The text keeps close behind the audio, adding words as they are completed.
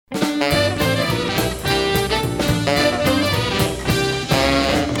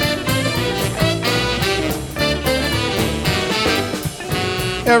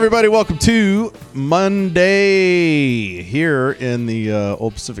everybody, welcome to Monday here in the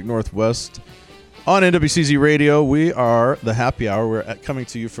old Pacific Northwest on NWCZ Radio. We are the Happy Hour. We're coming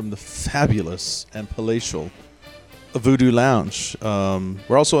to you from the fabulous and palatial Voodoo Lounge.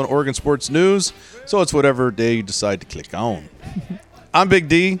 We're also on Oregon Sports News, so it's whatever day you decide to click on. I'm Big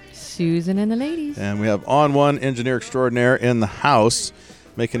D. Susan and the ladies. And we have On One Engineer Extraordinaire in the house,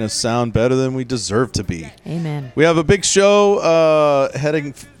 making us sound better than we deserve to be. Amen. We have a big show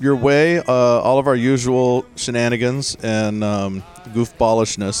heading your way. All of our usual shenanigans and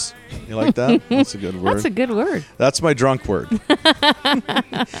goofballishness. You like that? That's a good word. That's a good word. That's my drunk word.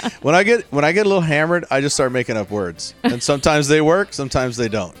 When I get a little hammered, I just start making up words, and sometimes they work, sometimes they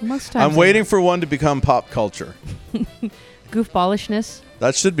don't. Most times I'm waiting for one to become pop culture. Goofballishness.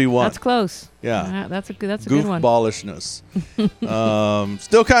 That should be one. That's close. Yeah. That's a good one. Goofballishness.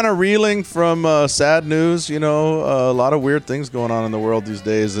 Still kind of reeling from sad news. You know, a lot of weird things going on in the world these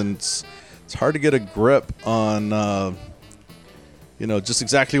days, and it's hard to get a grip on, just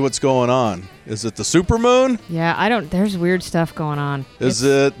exactly what's going on. Is it the supermoon? Yeah, there's weird stuff going on. Is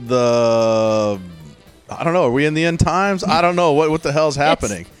it I don't know. Are we in the end times? I don't know. What the hell's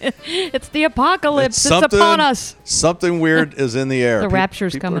happening? It's the apocalypse. It's upon us. Something weird is in the air. The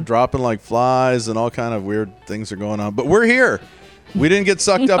rapture's people coming. People are dropping like flies, and all kind of weird things are going on. But we're here. We didn't get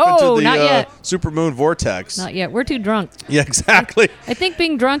sucked up into the supermoon vortex. Not yet. We're too drunk. Yeah, exactly. I think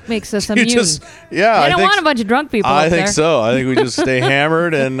being drunk makes us immune. I don't want a bunch of drunk people I out think there. so. I think we just stay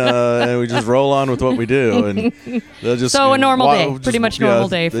hammered and we just roll on with what we do. And they'll just a normal day. Pretty much normal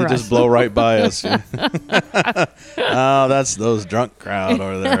day for us. They just blow right by us. Oh, that's those drunk crowd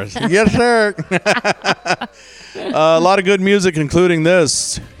over there. Yes, sir. A lot of good music, including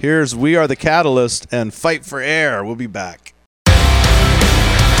this. Here's We Are the Catalyst and Fight for Air. We'll be back.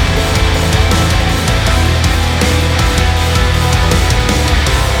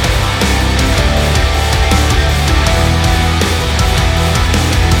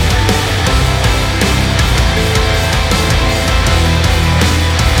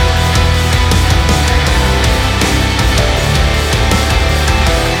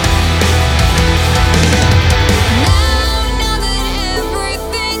 Now, now that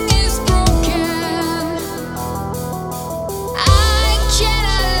everything is broken,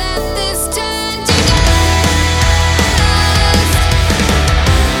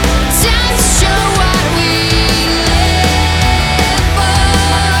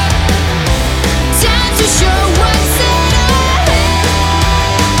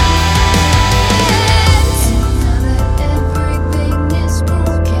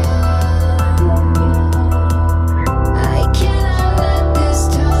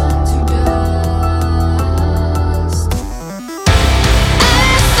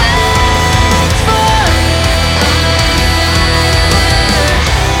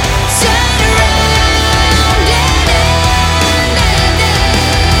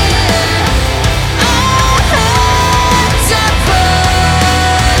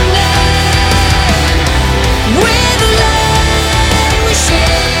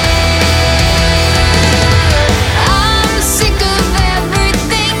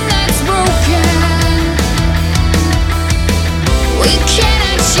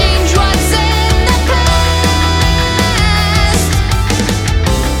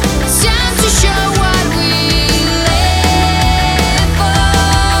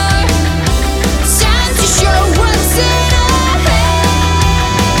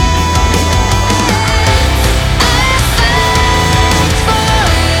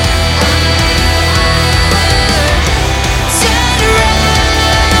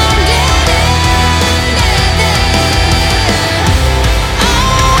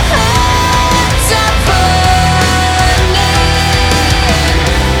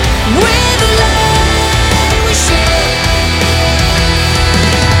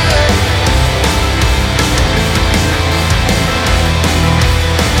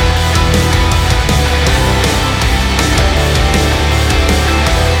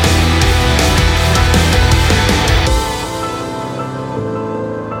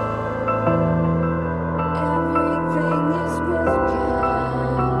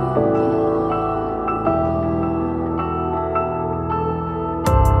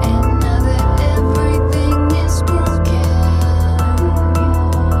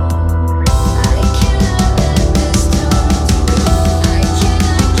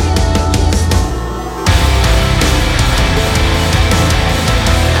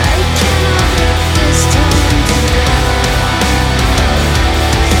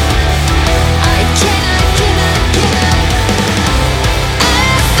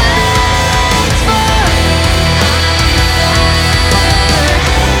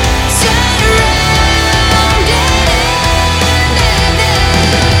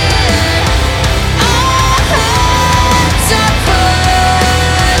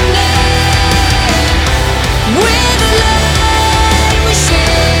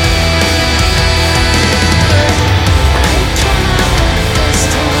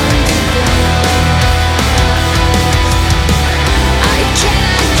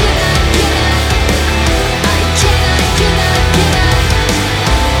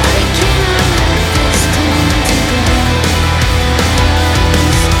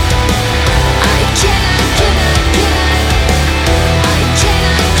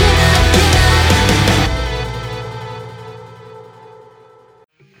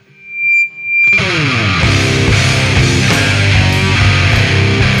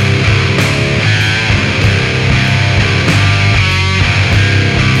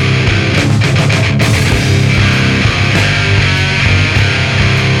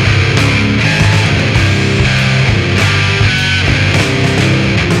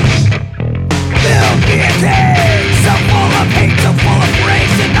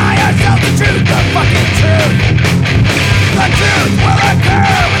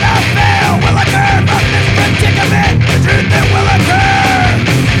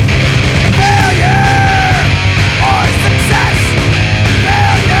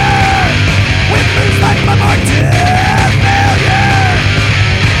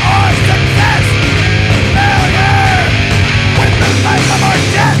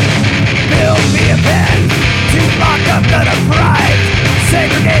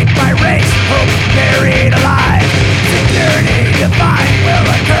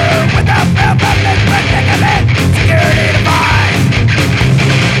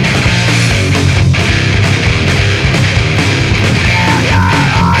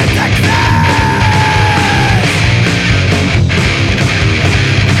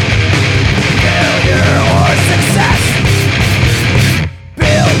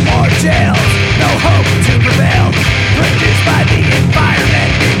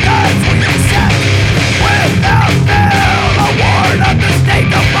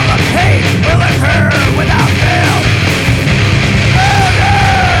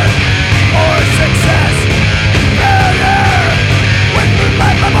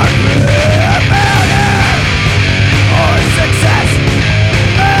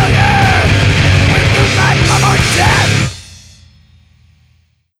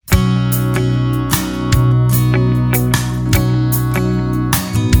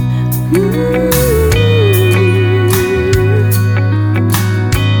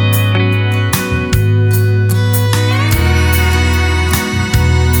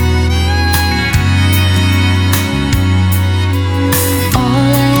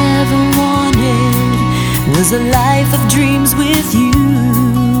 was a life of dreams with you.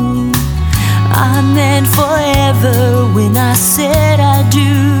 I meant forever when I said I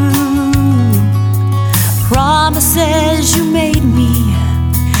do. Promises you made me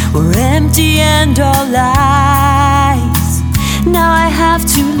were empty and all lies. Now I have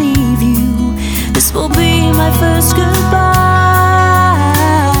to leave you. This will be my first goodbye.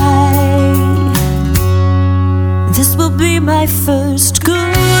 This will be my first goodbye.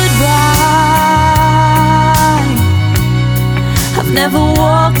 I've never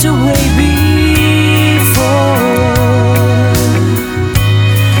walked away before.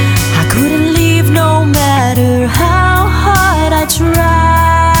 I couldn't leave no matter how hard I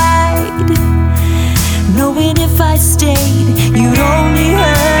tried, knowing if I stayed, you'd only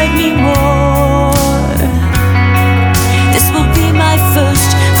hurt me more. This will be my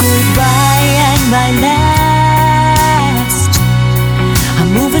first goodbye and my last. I'm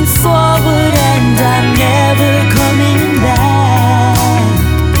moving forward and I'm never coming back.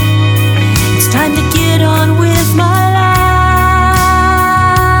 It's time to get on with my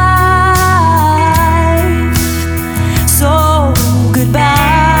life. So goodbye.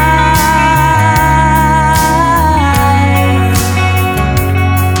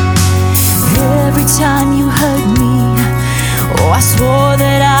 Every time you hurt me, oh, I swore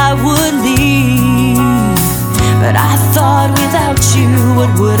that I would leave. But I thought without you,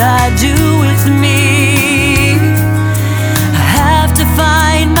 what would I do with me? I have to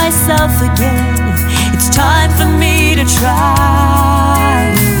find myself again. It's time for me to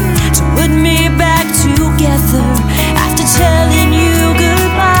try to put me back together after telling you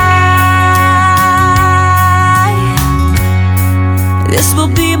goodbye. This will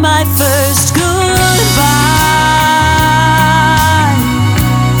be my first goodbye.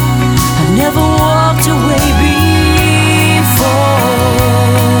 I've never walked away before.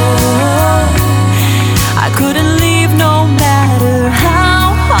 I couldn't leave no matter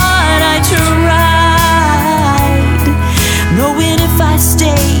how hard I tried, knowing if I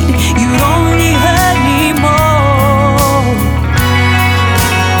stayed, you'd only hurt me more.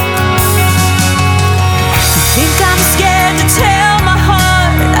 You think I'm scared to tell my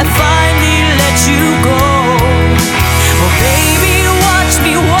heart I finally let you go? Well, baby, watch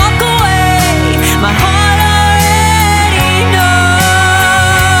me walk away. My heart already knows.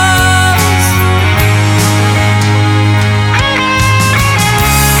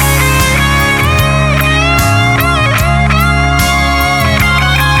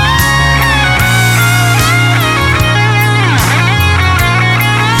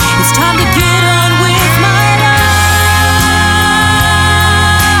 It's time to get on with my life.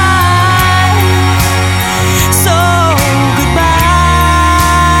 So goodbye.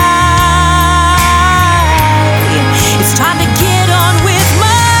 It's time to get on with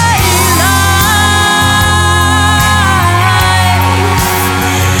my life.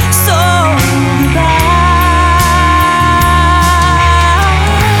 So goodbye.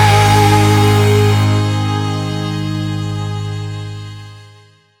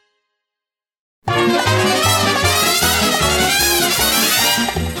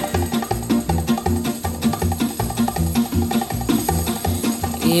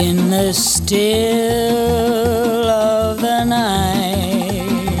 In the still of the night.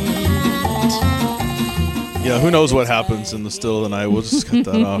 Yeah, who knows what happens in the still of the night? We'll just cut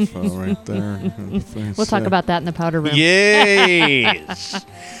that off right there. We'll talk about that in the powder room. Yes.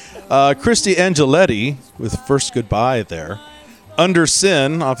 Christy Angeletti with First Goodbye there. Under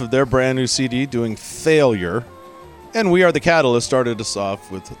Sin off of their brand new CD doing Failure. And We Are the Catalyst started us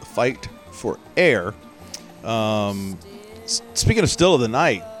off with Fight for Air. Speaking of still of the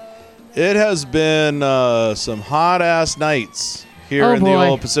night, it has been some hot-ass nights here in the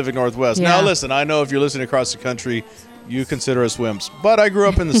old Pacific Northwest. Yeah. Now, listen, I know if you're listening across the country, you consider us wimps. But I grew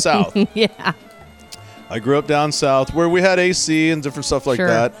up in the South. Yeah. I grew up down south where we had AC and different stuff like Sure.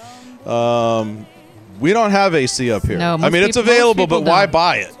 that. We don't have AC up here. No, I mean, it's most available, people but why don't.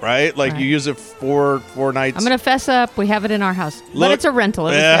 buy it, right? Like, Right. you use it four nights. I'm going to fess up. We have it in our house. But Look- it's a rental.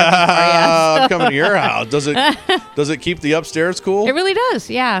 It was Yeah, there before, yeah. I'm coming to your house. Does it keep the upstairs cool? It really does.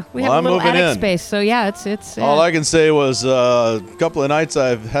 Yeah. We Well, have I'm a little moving attic in. space. So, yeah, it's All I can say was a couple of nights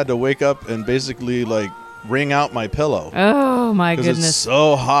I've had to wake up and basically like wring out my pillow. Oh, my Because it's goodness.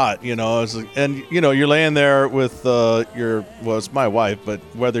 so hot, you know. It's like, and you know, you're laying there with your, well, it's my wife, but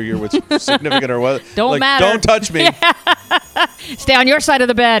whether you're with significant or what, Don't like, matter. don't touch me. Stay on your side of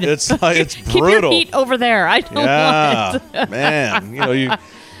the bed. It's Keep your brutal. feet over there. I don't Yeah, want it. man. You know, you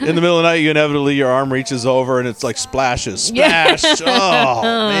in the middle of the night, you inevitably your arm reaches over and it's like splashes, Yeah. splash.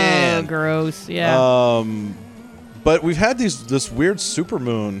 Oh man, Oh, gross. Yeah. But we've had this weird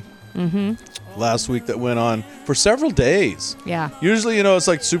supermoon last week that went on for several days. Yeah. Usually, it's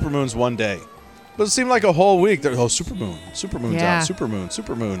like supermoon's one day. But it seemed like a whole week. Supermoon's Yeah. out,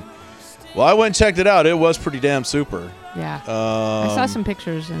 supermoon. Well, I went and checked it out. It was pretty damn super. Yeah. I saw some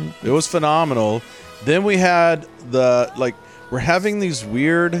pictures and It was phenomenal. Then we had we're having these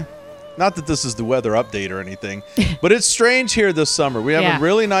weird, not that this is the weather update or anything, but it's strange here this summer. We have Yeah. a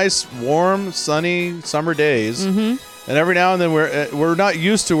really nice, warm, sunny summer days. Mm-hmm. And every now and then we're not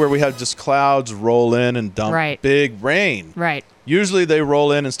used to where we have just clouds roll in and dump Right. big rain. right. Usually they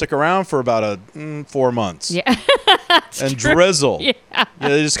roll in and stick around for about 4 months. Yeah. And drizzle. Yeah.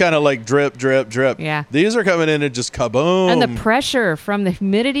 They just kind of like drip, drip, drip. Yeah. These are coming in and just kaboom. And the pressure from the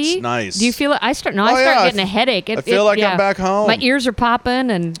humidity. It's nice. Do you feel it? I start Oh, yeah, getting a headache. I feel like I'm back home. My ears are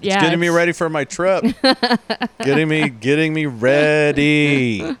popping and It's getting me ready for my trip. getting me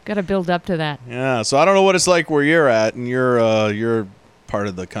ready. Got to build up to that. Yeah. So I don't know what it's like where you're at, and you're part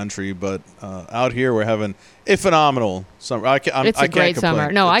of the country, but out here we're having a phenomenal summer. It's a great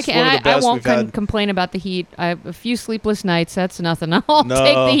summer. No, It's one of the I best won't we've had. complain about the heat. I have a few sleepless nights. That's nothing. I'll No.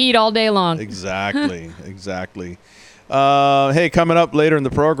 take the heat all day long. Exactly. Hey, coming up later in the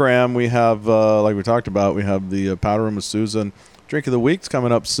program, we have, like we talked about, we have the Powder Room with Susan Drink of the Week's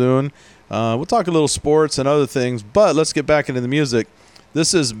coming up soon. We'll talk a little sports and other things, but let's get back into the music.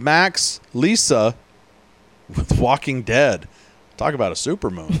 This is Max Lisa with Walking Dead. Talk about a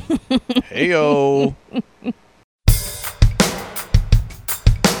supermoon. Hey-o.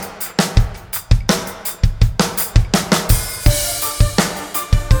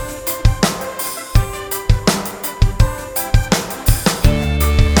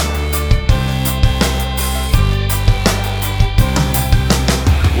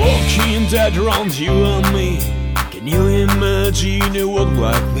 Walking dead around you and me. Can you imagine a world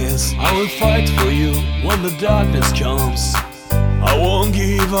like this? I will fight for you when the darkness comes. I won't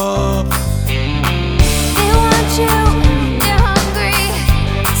give up. They want you, they're hungry,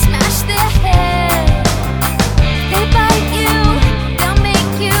 smash their head. They bite you, they'll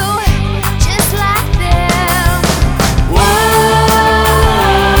make you just like them. Whoa,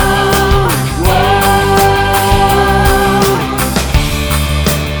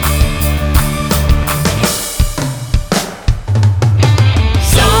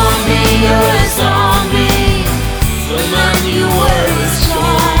 Zombie, you're a zombie. The man you were is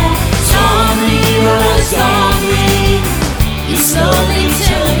gone. Zombie, you're a zombie. You slowly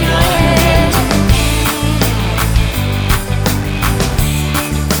turn your head.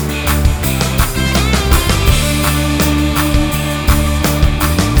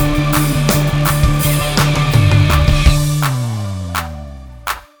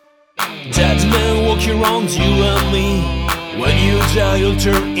 Dead men walking around you and me. When you die, you'll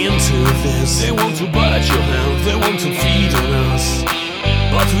turn into this. They want to bite your hand, they want to feed on us,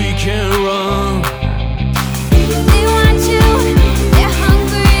 but we can't run. They want you, they're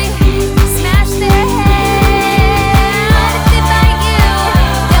hungry, smash their head. If they bite you,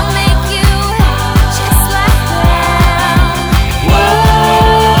 they'll make you just like them.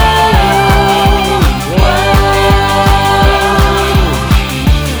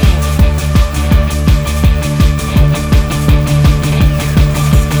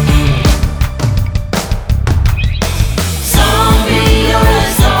 Zombie, you're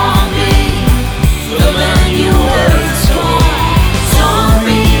a zombie. The man you were is gone.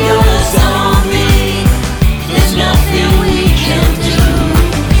 Zombie, you're a zombie. There's nothing we can do.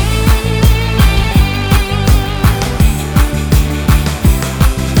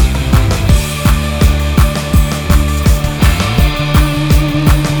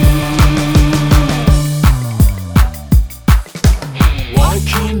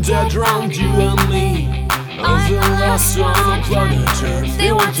 Walking dead around you and me. I'm the last one on planet Earth.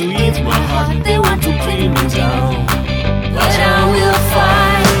 They want to eat my heart, they want to pin me down, But I will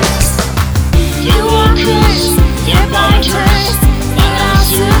fight. You walkers, you're biters, and I'll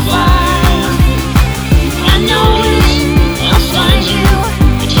survive. I know it, I'll find you.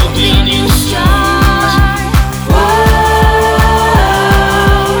 It'll be a new start. Whoa,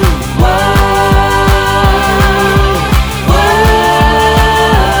 whoa, whoa,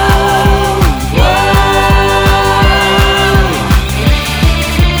 whoa.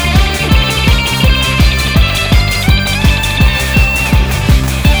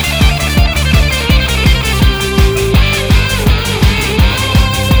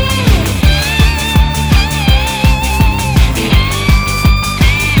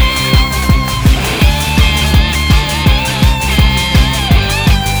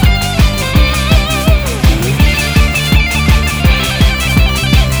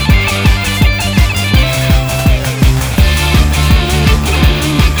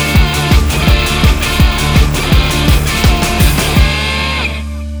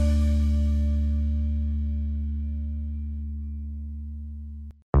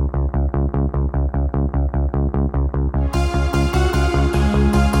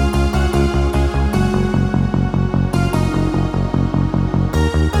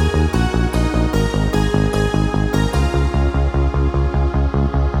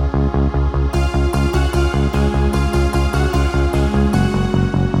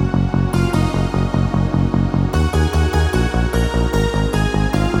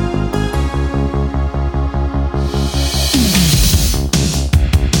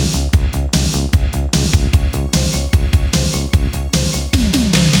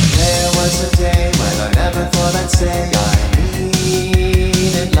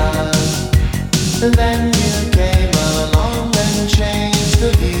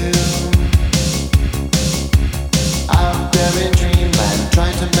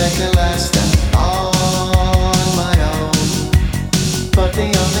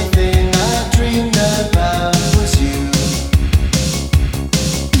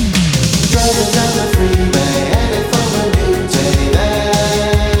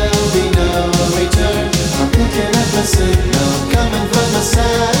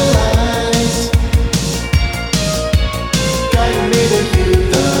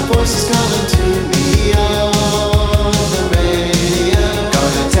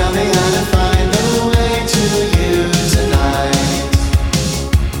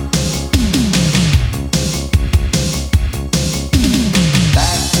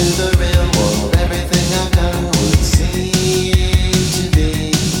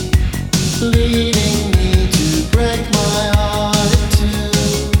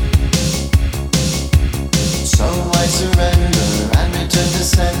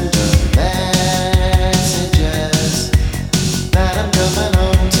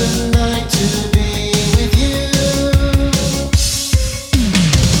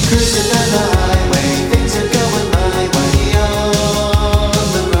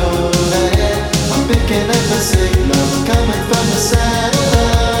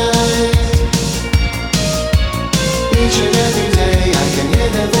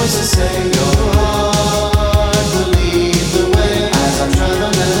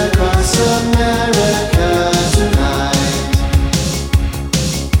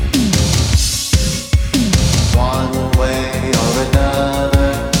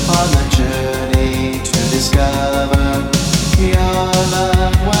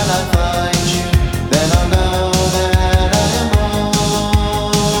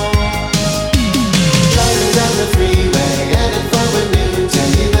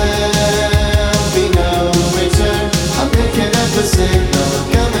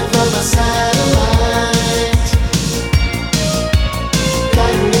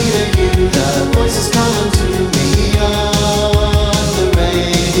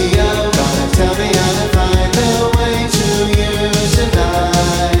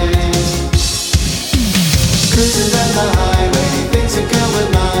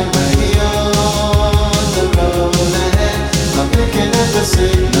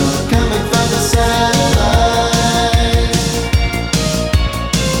 signal coming from the satellite.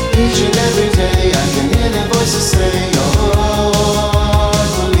 Each and every day I can hear their voices say, your heart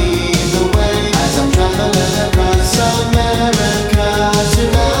will lead the way as I'm traveling across America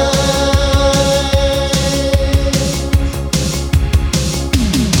tonight.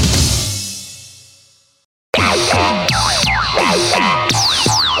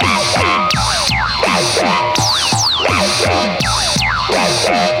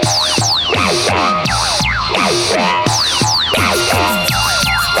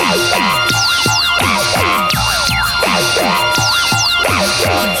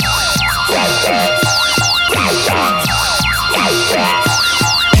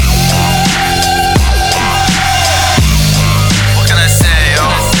 What can I say, yo?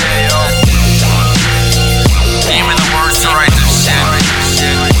 Give me the words to write this shit.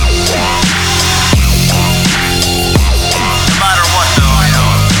 No matter what, though, you know,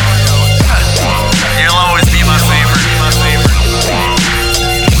 you'll always be my favorite.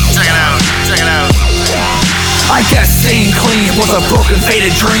 Check it out. I guess staying clean was a broken,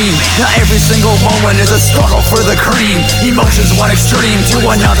 faded dream. Now every single moment is a struggle for the cream. Emotions one extreme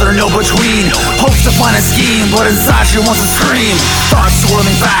to another, no between. Hopes to find a scheme, but inside she wants to scream. Thoughts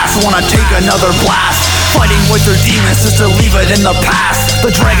swirling fast, wanna take another blast. Fighting with her demons just to leave it in the past.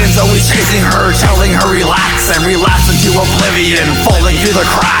 The dragon's always chasing her, telling her relax, and relapse into oblivion, falling through the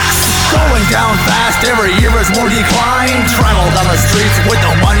cracks. Going down fast, every year is more decline. Travel down the streets with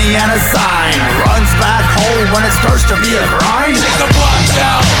no money and a sign. Runs back home when it starts to be a grind. Watch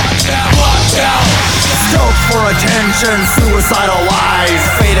out. Stoked for attention, suicidal lies.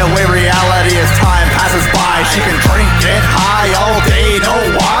 Fade away reality as time passes by. She can drink, get high all day, know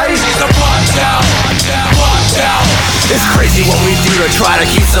why? Watch out. It's crazy what we do to try to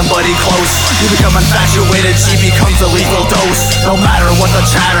keep somebody close. You become infatuated, she becomes a lethal dose. No matter what the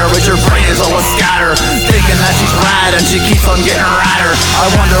chatter, but your brain is all a scatter. Thinking that she's rad and she keeps on getting radder.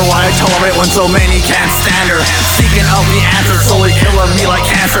 I wonder why I tolerate when so many can't stand her. Seeking out the answer, slowly killing me like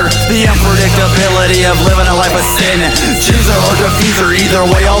cancer. The unpredictability of living a life of sin. Choose her or defuse her, either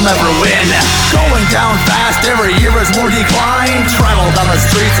way I'll never win. Going down fast, every year is more decline. Travel down the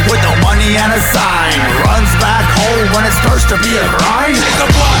streets with no money and a sign. Runs back home when it starts to be a grind.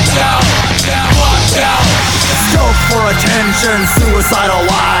 Watch out. Stoked for attention, suicidal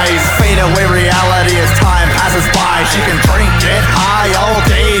lies. Fade away reality as time passes by. She can drink, get high all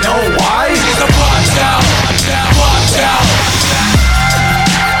day, know why? Watch out.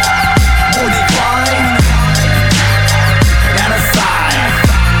 More decline and a sign.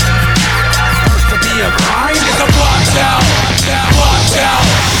 Starts to be a grind. Watch out.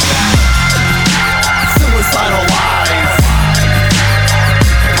 Suicidal lies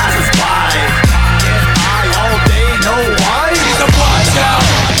passes by. Get high all day, know why? Watch out.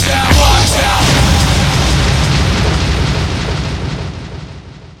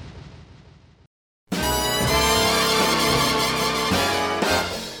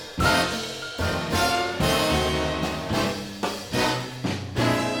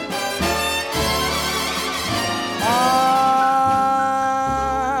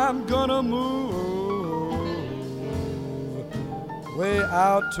 I'm gonna move way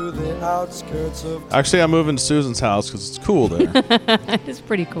out to the outskirts of. Actually, I'm moving to Susan's house because it's cool there. It's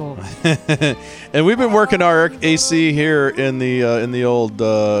pretty cool. And we've been working our AC here in the old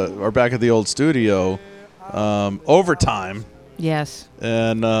or back at the old studio overtime, Yes.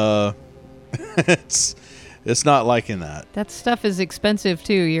 and it's not liking that. That stuff is expensive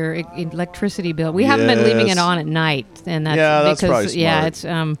too. Your electricity bill. We haven't been leaving it Yes. on at night, and that's Yeah, that's because probably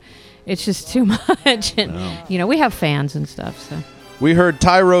smart. it's just too much. And we have fans and stuff. So We heard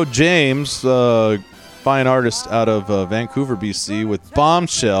Tyro James, fine artist out of Vancouver, BC, with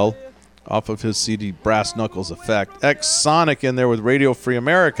Bombshell off of his CD Brass Knuckles Effect. X-Sonic in there with Radio Free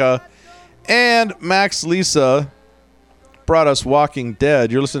America. And Max Lisa brought us Walking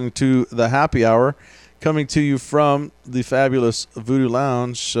Dead. You're listening to The Happy Hour, coming to you from the fabulous Voodoo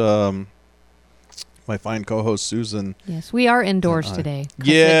Lounge. My fine co-host Susan. yes, we are indoors today. 'Cause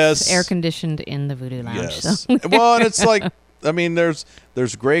Yes. it's air conditioned in the Voodoo Lounge. Yes. So. Well, and it's like, I mean, there's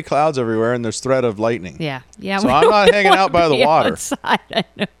gray clouds everywhere, and there's threat of lightning. Yeah. So we I'm don't not hanging want out to by the be water. outside, I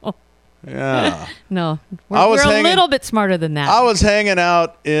know. Yeah. No, I was we're a hanging- little bit smarter than that. I was hanging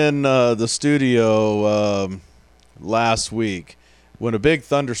out in the studio last week when a big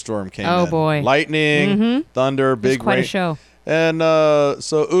thunderstorm came in. Oh, boy. Lightning, thunder, It was big quite rain. a show. And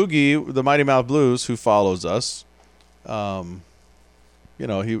so Oogie, the Mighty Mouth Blues, who follows us, they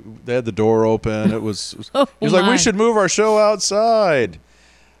had the door open. It was Oh, he was like, my. we should move our show outside.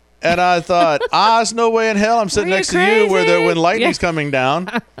 And I thought, there's no way in hell I'm sitting Are you next to you crazy? when lightning's Yeah. coming down.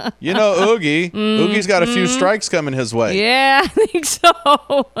 You know Oogie. Oogie's got a few strikes coming his way. Yeah, I think so.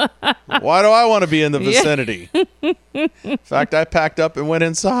 Why do I want to be in the vicinity? In fact, I packed up and went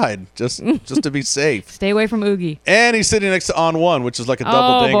inside just to be safe. Stay away from Oogie. And he's sitting next to On One, which is like a double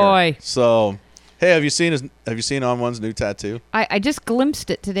Oh, dinger. boy. So, hey, have you seen On One's new tattoo? I just glimpsed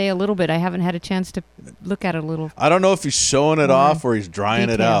it today a little bit. I haven't had a chance to look at it a little. I don't know if he's showing it More off or he's drying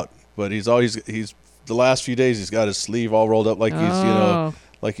it detail. out, but he's the last few days he's got his sleeve all rolled up like he's Oh.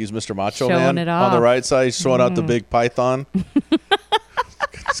 like he's Mr. Macho Showing Man it on the off. right side. He's showing out the big python.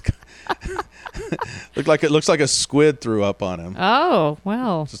 Looks like a squid threw up on him. Oh,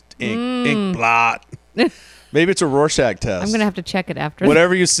 well. Just ink blot. Maybe it's a Rorschach test. I'm going to have to check it after.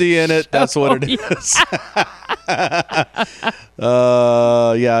 Whatever you see in it, that's what it is.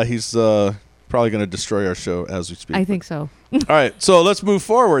 Yeah, he's probably going to destroy our show as we speak. I think so. All right, so let's move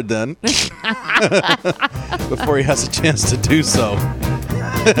forward then, before he has a chance to do so.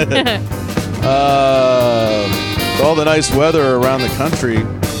 With all the nice weather around the country,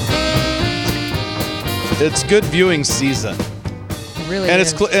 it's good viewing season. It really And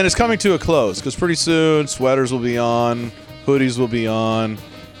is. it's coming to a close because pretty soon sweaters will be on, hoodies will be on.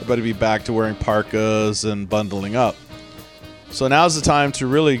 Everybody be back to wearing parkas and bundling up. So now's the time to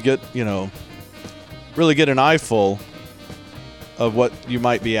really get an eyeful of what you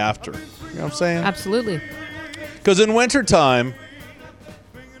might be after. You know what I'm saying? Absolutely. Because in wintertime,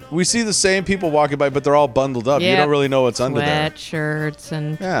 we see the same people walking by, but they're all bundled up. You Yep. don't really know what's under there. Sweatshirts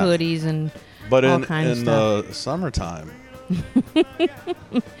and Yeah. hoodies and But all in kinds in of the summertime,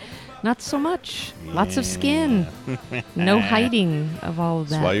 not so much. Lots of skin. No hiding of all of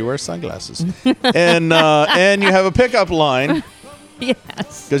that's why that. you wear sunglasses. and you have a pickup line.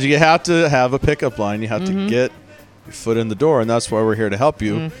 Yes. Because you have to have a pickup line. You have to get your foot in the door, and that's why we're here to help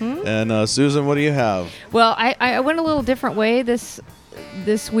you. And Susan, what do you have? Well, I went a little different way this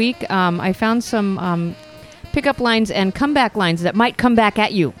week. I found some pickup lines and comeback lines that might come back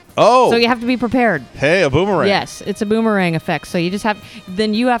at you. Oh, So you have to be prepared. hey, a boomerang. Yes, it's a boomerang effect. So you just have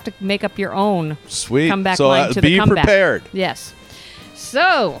to make up your own Sweet. comeback so line to be the comeback. prepared. Yes.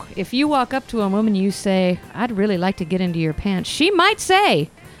 So if you walk up to a woman and you say, "I'd really like to get into your pants," she might say,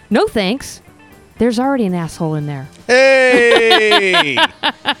 "No thanks. There's already an asshole in there." Hey!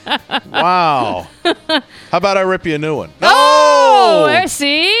 Wow. How about I rip you a new one? No! Oh, there,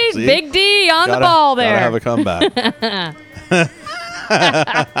 see? Big D on the ball there. Gotta have a comeback.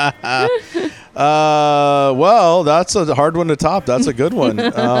 Well, that's a hard one to top. That's a good one.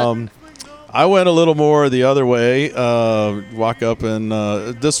 I went a little more the other way. Walk up and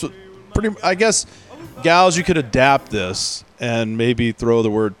this was pretty. I guess, gals, you could adapt this and maybe throw the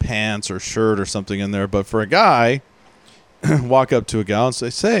word pants or shirt or something in there. But for a guy, walk up to a gal and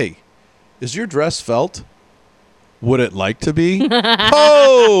say, "Is your dress felt? Would it like to be?"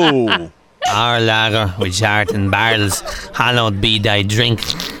 Oh. Our lager with heart and barrels, hallowed be thy drink.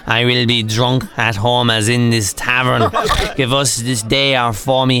 I will be drunk at home as in this tavern. Give us this day our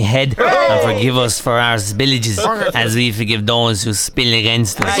foamy head, and forgive us for our spillages, as we forgive those who spill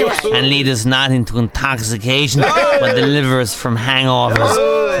against us. And lead us not into intoxication, but deliver us from hangovers,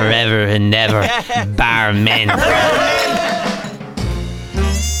 forever and ever. Bar men.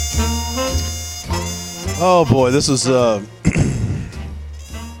 Oh boy, this is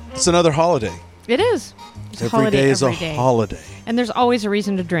it's another holiday. It is. It's a Every holiday day is a every day. holiday. And there's always a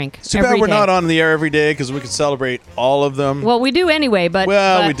reason to drink. It's too every bad we're day. not on the air every day because we can celebrate all of them. Well, we do anyway, but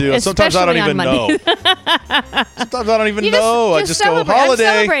Well, but we do. Sometimes I don't especially even on Monday. know. Sometimes I don't even You know. I just go celebrate. holiday.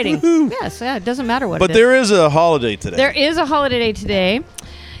 I'm celebrating. Woohoo. Yes, yeah, it doesn't matter what But it is. there is a holiday today. There is a holiday today.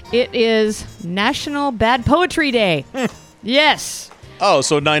 It is National Bad Poetry Day. Yes. Oh,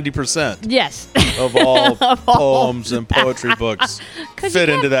 so 90% Yes. of all Of all poems and poetry books 'Cause fit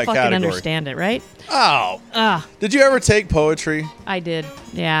you into that can't fucking category. understand it, right? Oh. Ah, Did you ever take poetry? I did.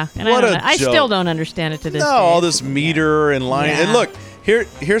 Yeah. And What I, don't a know. I still joke. don't understand it to this No, day. all this meter and line. Yeah. And look,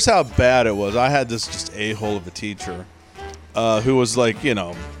 here's how bad it was. I had this just a-hole of a teacher who was like,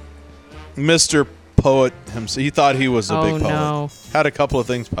 Mr. Poet himself. He thought he was a Oh, big poet. no. Had a couple of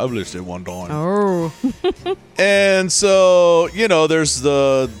things published at one time. Oh. And so,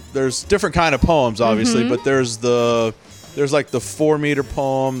 there's different kind of poems, obviously, Mm-hmm. but there's like the 4 meter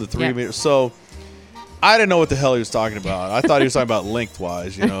poem, the 3 Yeah. meter. So I didn't know what the hell he was talking about. I thought he was talking about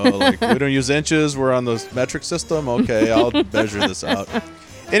lengthwise, like we don't use inches. We're on the metric system. Okay, I'll measure this out.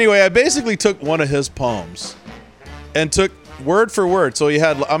 Anyway, I basically took one of his poems and took word for word. So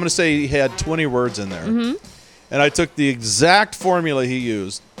I'm going to say he had 20 words in there. Mm-hmm. And I took the exact formula he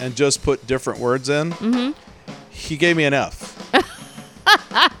used and just put different words in. Mm-hmm. He gave me an F.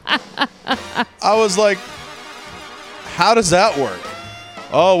 I was like, how does that work?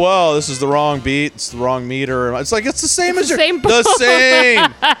 Oh, well, this is the wrong beat. It's the wrong meter. It's like, it's the same as the same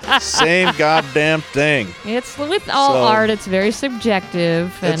the same goddamn thing. It's with all art. It's very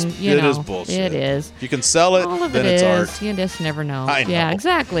subjective, and It is bullshit. It is. If you can sell it, All of then it it's is. art. You just never know. I know. Yeah,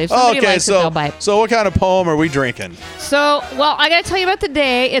 exactly. If somebody likes it, they'll buy it. So what kind of poem are we drinking? So, well, I got to tell you about the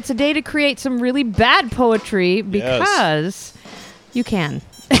day. It's a day to create some really bad poetry because you can.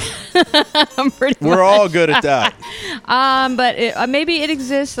 We're all good at that. But maybe it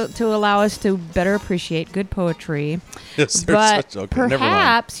exists to allow us to better appreciate good poetry. Yes, But okay, never mind.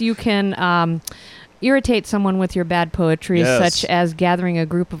 perhaps you can irritate someone with your bad poetry, Yes. such as gathering a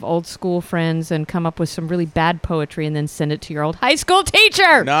group of old school friends and come up with some really bad poetry and then send it to your old high school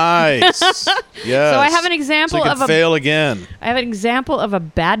teacher. Nice. Yes. So I have an example so you of can fail again. I have an example of a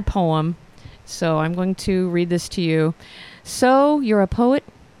bad poem. So I'm going to read this to you. So you're a poet,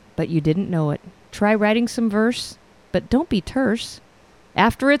 but you didn't know it. Try writing some verse, but don't be terse.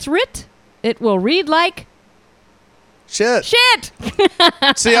 After it's writ, it will read like shit.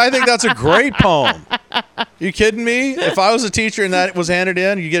 See, I think that's a great poem. You kidding me? If I was a teacher and that was handed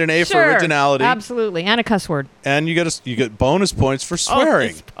in, you get an A for originality. Absolutely, and a cuss word. And you get bonus points for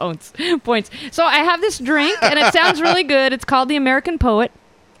swearing. Points. So I have this drink, and it sounds really good. It's called the American Poet.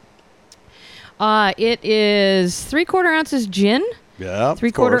 It is 3/4 ounces gin. Yeah,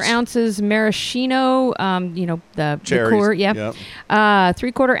 3/4 ounces maraschino, the liqueur, yeah. Yep.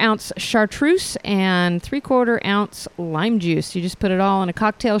 3/4 ounce chartreuse and 3/4 ounce lime juice. You just put it all in a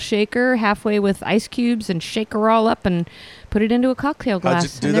cocktail shaker, halfway with ice cubes, and shake her all up and put it into a cocktail glass.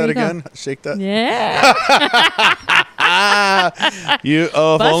 How'd you do that again? Shake that? Yeah. If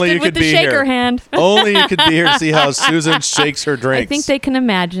Busted only you with could the be shaker here. hand. Only you could be here to see how Susan shakes her drinks. I think they can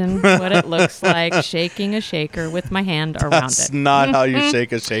imagine what it looks like shaking a shaker with my hand around That's it. not how you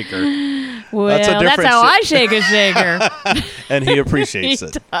shake a shaker. Well, that's a different how I shake a shaker. And he appreciates He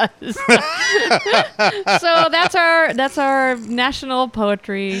it. does. So that's our National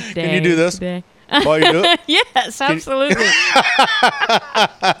Poetry Day. Can you do this today. while you do it? Yes, absolutely.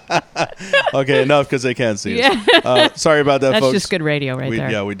 Okay, enough because they can't see Yeah. us. Sorry about that, That's folks. just good radio right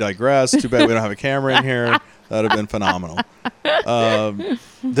there. Yeah, we digress. Too bad we don't have a camera in here. That would have been phenomenal.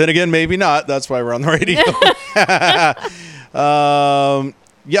 Then again, maybe not. That's why we're on the radio.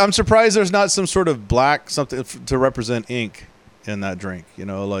 Yeah, I'm surprised there's not some sort of black something to represent ink in that drink.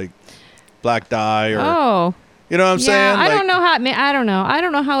 Like black dye or. Oh. You know what I'm saying? I don't know how. I don't know. I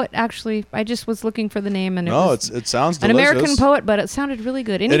don't know how it actually. I just was looking for the name, and it sounds delicious. an American Poet, but it sounded really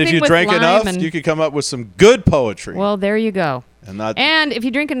good. Anything and if you with drank lime enough, you could come up with some good poetry. Well, there you go. And if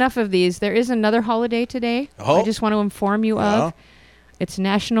you drink enough of these, there is another holiday today. Oh. I just want to inform you of. It's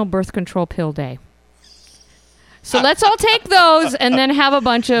National Birth Control Pill Day. So let's all take those and then have a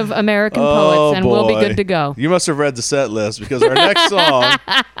bunch of American poets, and we'll be good to go. You must have read the set list because our next song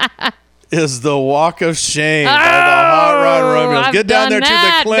is The Walk of Shame by the Hot Rod Romeos. I've Get down there done to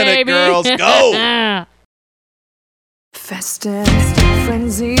that, the clinic, baby. girls. Go! Festive,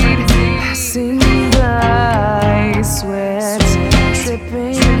 frenzied, passing by, sweat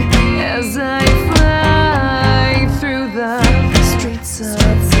dripping as I fly through the streets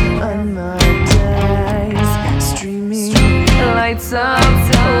of unmarked eyes, streaming lights of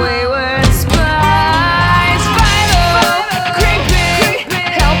wayward spies. Vital, creeping,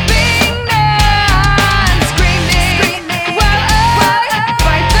 helping none, screaming,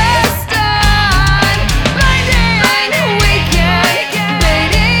 fight the stun, blinding, weekend,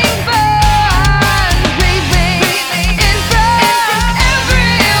 baiting fun, raving in front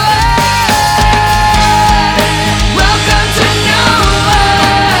everyone. Welcome to no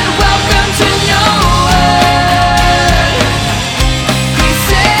one, welcome to no one. He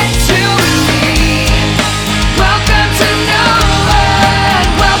said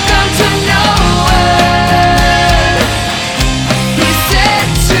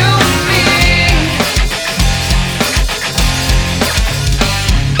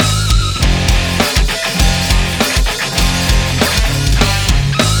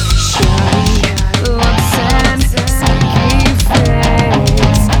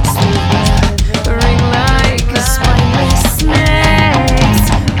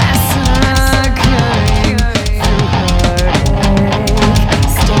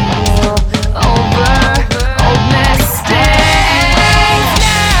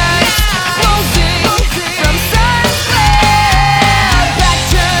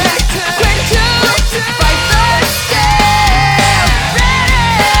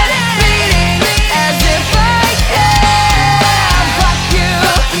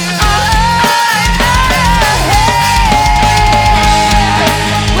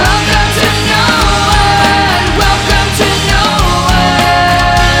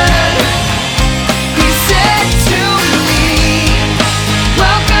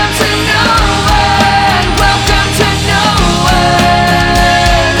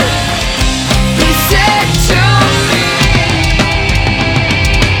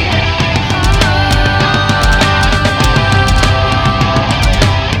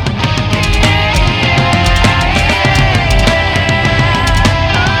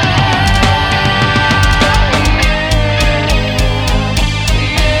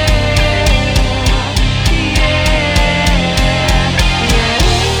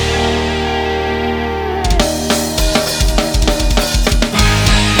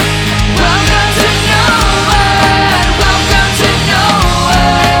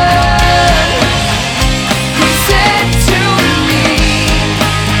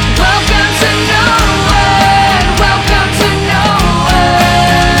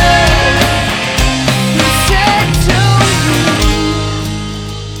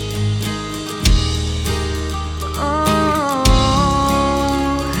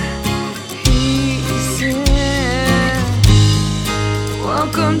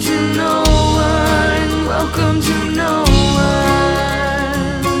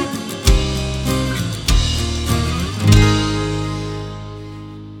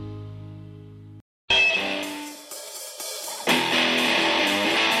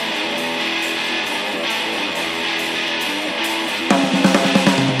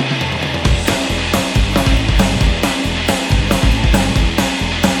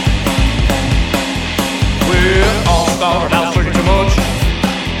start out drinking too much.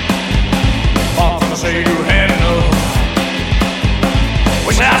 Bartender say you had enough.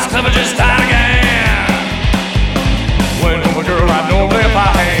 Wish I was covered just tight again. When my girl I know left my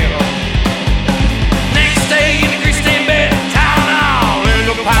hand. Next day in the greased in bed, town out, and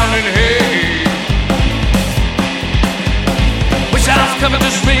a pounding head. Wish I was covered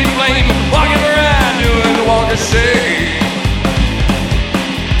just being flame, walking around doing the walk of shame.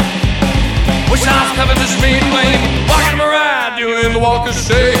 Wish I was covered this mean flame, walking around doing the walk of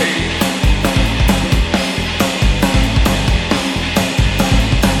shame.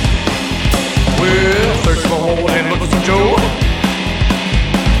 Well, search for a hole and look for some Joe.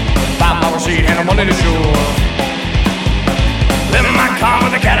 $5 receipt and I'm on the shore. Living my car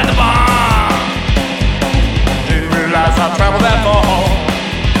with the cat at the bar. Didn't realize I'd travel that far.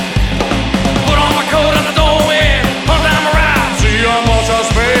 Put on my coat at the doorway, hunt down my ride, see how much I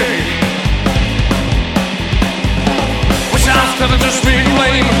spend. Wish I was covered just being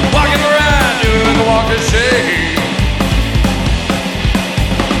flame, walking around doing the walk of shame.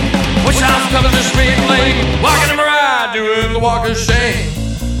 Wish I was covered just being flame, walking around doing the walk of shame.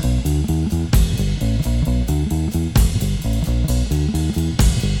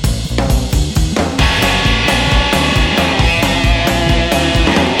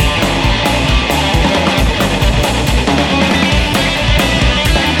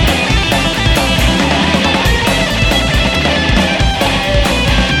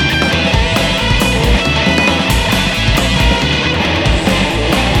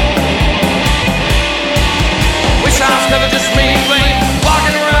 Never just me flame,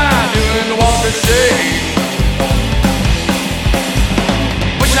 walking around doing the walk of shame.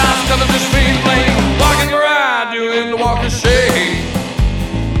 Wish I was covered just me flame, walking around doing the walk of shame.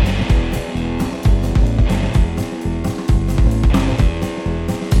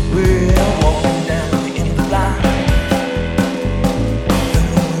 Well, walking down the end of the line,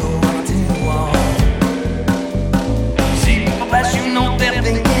 don't know what to do. See people pass, you know they're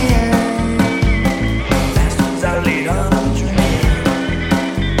thinking.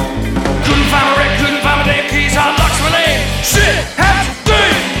 Shit, have to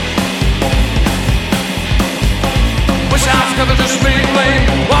think. Wish I was covered this mean flame,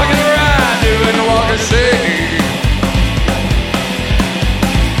 walking around doing the walk of shame.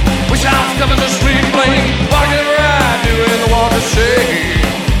 Wish I was covered this mean flame, walking around doing the walk of shame.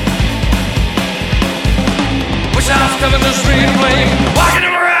 Wish I was covered this mean flame, walking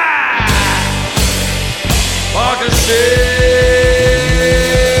around, walk of shame.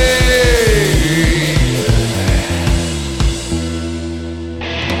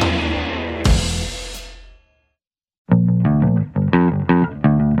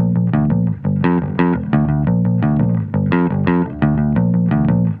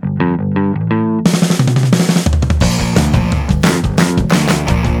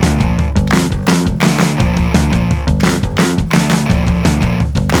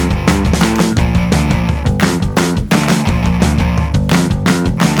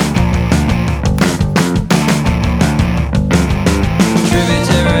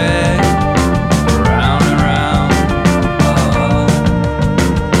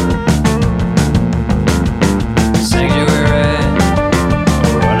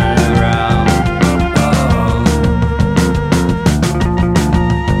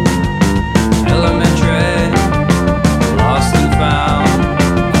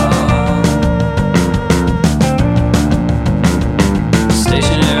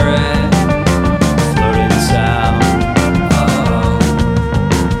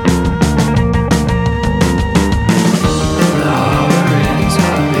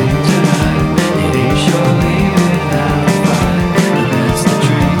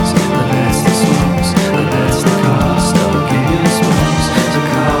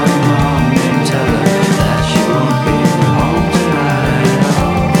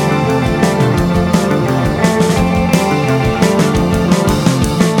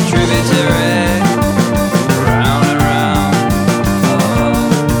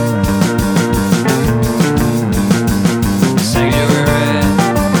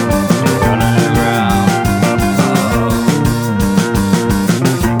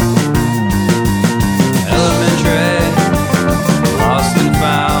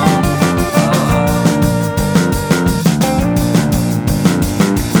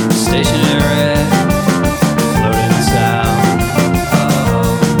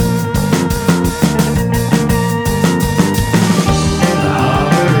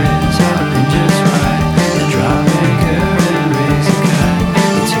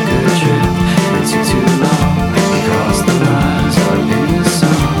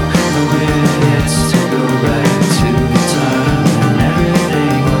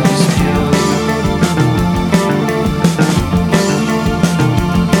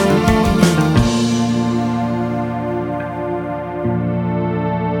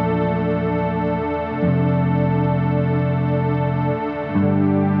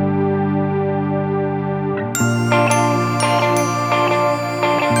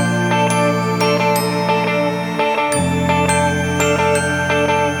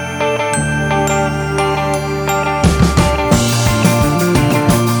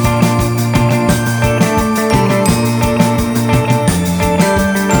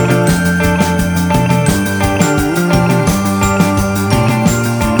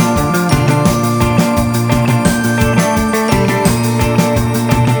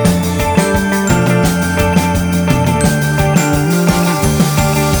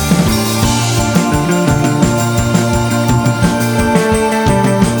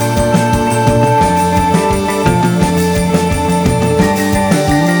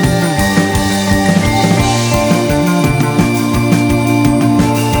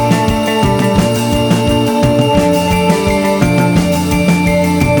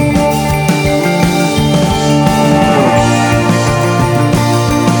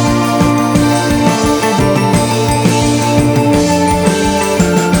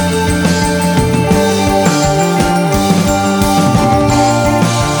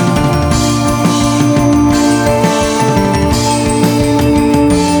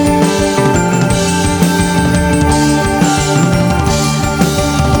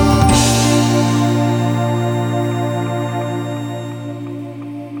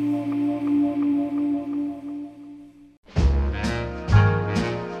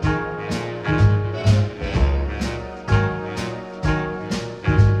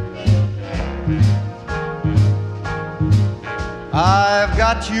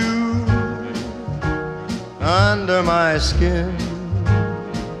 got you under my skin.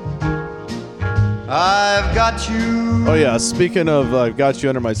 I've got you. Oh yeah, speaking of I've got you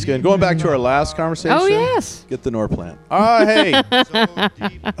under my skin. Going back to our last conversation. Oh, yes. Get the Norplant. Oh hey.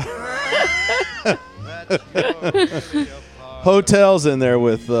 Hotels in there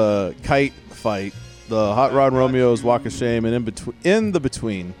with Kite Fight, the Hot Rod Romeo's Walk of Shame, and in the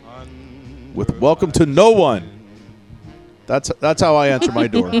between with Welcome to No One. That's how I answer my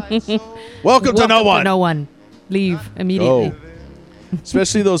door. Welcome to no one. To no one. Leave immediately. Oh.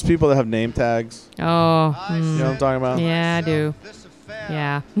 Especially those people that have name tags. Oh. You know what I'm talking about? Yeah, I do.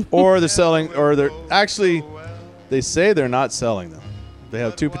 Yeah. Or they're selling, or they're actually, they say they're not selling them. They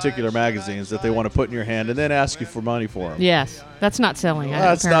have two particular magazines that they want to put in your hand and then ask you for money for them. Yes. That's not selling.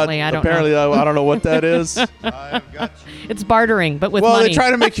 That's apparently, not. I don't Apparently, know. I don't know what that is. It's bartering, but with Well, money. they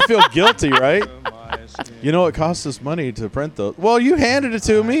try to make you feel guilty, right? You know, it costs us money to print those. Well, you handed it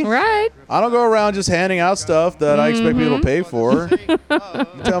to me. Right. I don't go around just handing out stuff that I expect people to pay for. You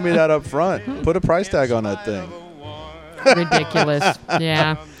tell me that up front. Put a price tag on that thing. Ridiculous.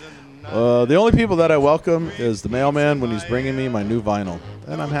 Yeah. The only people that I welcome is the mailman when he's bringing me my new vinyl,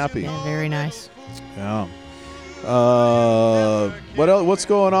 and I'm happy. Yeah, very nice. Yeah. What else? What's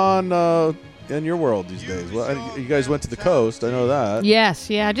going on in your world these days? Well, you guys went to the coast. I know that. Yes,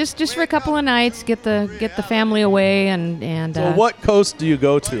 yeah, just for a couple of nights, get the family away and. So what coast do you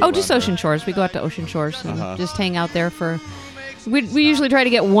go to? Oh, just Ocean Shores. We go out to Ocean Shores and just hang out there for. We usually try to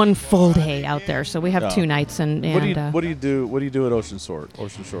get one full day out there, so we have 2 nights and. What do you do? What do you do at Ocean Shores?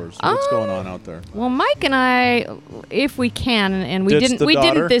 What's going on out there? Well, Mike and I, if we can, and we Ditch didn't. the We daughter?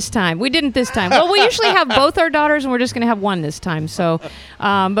 didn't this time. Well, we usually have both our daughters, and we're just going to have one this time. So,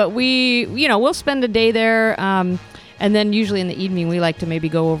 but we'll spend a day there, and then usually in the evening we like to maybe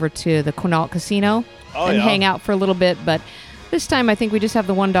go over to the Quinault Casino and hang out for a little bit, but. This time, I think we just have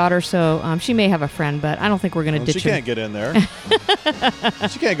the one daughter, so she may have a friend, but I don't think we're going to ditch him. She can't get in there.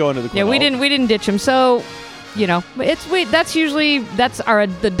 She can't go into the. Yeah, we didn't ditch him. So, that's our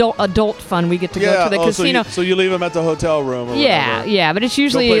adult fun. We get to go to the casino. So you leave them at the hotel room. Or whatever. Yeah, but it's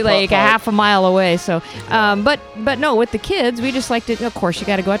usually like a half a mile away. So, but no, with the kids, we just like to. Of course, you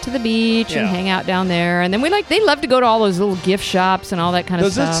got to go out to the beach and hang out down there, and then they love to go to all those little gift shops and all that kind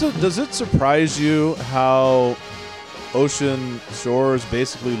of stuff. Does it surprise you how Ocean Shores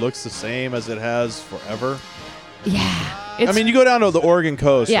basically looks the same as it has forever? Yeah. You go down to the Oregon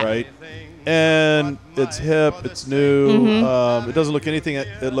coast, Yeah. right? And it's hip, it's new. It doesn't look anything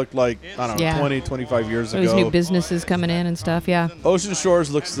it looked like, I don't know, 20, 25 years ago. Those new businesses coming in and stuff, yeah. Ocean Shores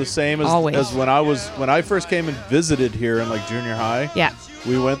looks the same as when I first came and visited here in like junior high. Yeah.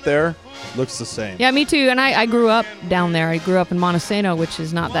 We went there. Looks the same. Yeah, me too. And I grew up down there. I grew up in Montesano, which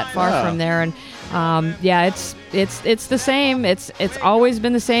is not that far from there. And it's the same. It's always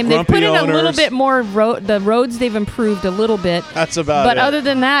been the same. They've put in a little bit more the roads. They've improved a little bit. That's about But it. other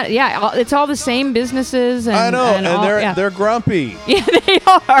than that, it's all the same businesses. And, I know, and they're grumpy. Yeah, they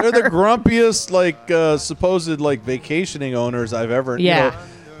are. They're the grumpiest supposed vacationing owners I've ever. Yeah.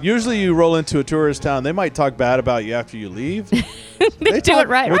 Usually you roll into a tourist town, they might talk bad about you after you leave. they do it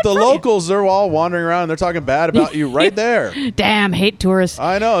right. With right the for locals, they're all wandering around. They're talking bad about you right there. Damn, hate tourists.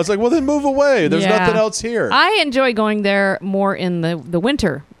 I know. It's like, well, then move away. There's nothing else here. I enjoy going there more in the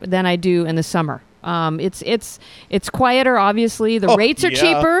winter than I do in the summer. It's quieter, obviously. The rates are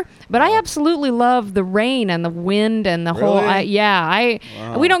cheaper, but I absolutely love the rain and the wind and the whole.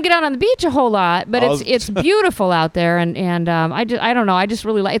 We don't get out on the beach a whole lot, but it's beautiful out there, and I don't know. I just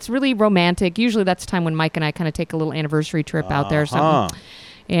really like. It's really romantic. Usually that's the time when Mike and I kind of take a little anniversary trip out there or something.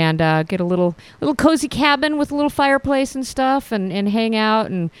 And get a little cozy cabin with a little fireplace and stuff, and hang out.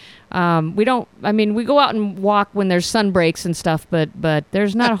 And we go out and walk when there's sun breaks and stuff, but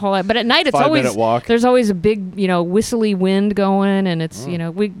there's not a whole lot. But at night, it's 5-minute walk. There's always a big whistly wind going, and it's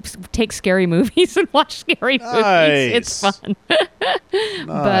we take scary movies and watch scary movies. It's fun.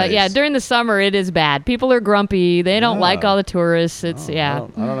 But yeah, during the summer it is bad. People are grumpy. They don't like all the tourists. It's I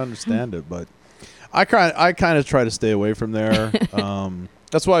don't understand it, but I kind of try to stay away from there.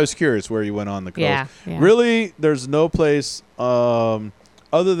 That's why I was curious where you went on the coast. Yeah. Really, there's no place other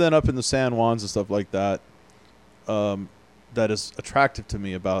than up in the San Juans and stuff like that that is attractive to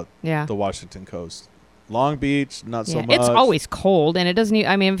me about the Washington coast. Long Beach, not so much. It's always cold, and it doesn't.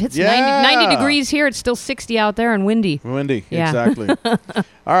 If it's 90 degrees here, it's still 60 out there and windy. Exactly. All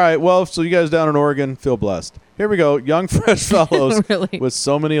right, well, so you guys down in Oregon, feel blessed. Here we go, Young Fresh Fellows with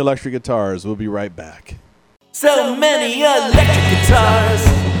So Many Electric Guitars. We'll be right back. So many electric guitars,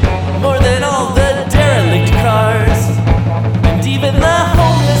 more than all the derelict cars, and even the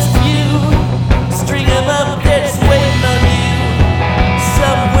homeless few. String them up, they're just waiting on you.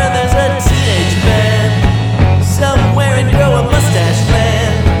 So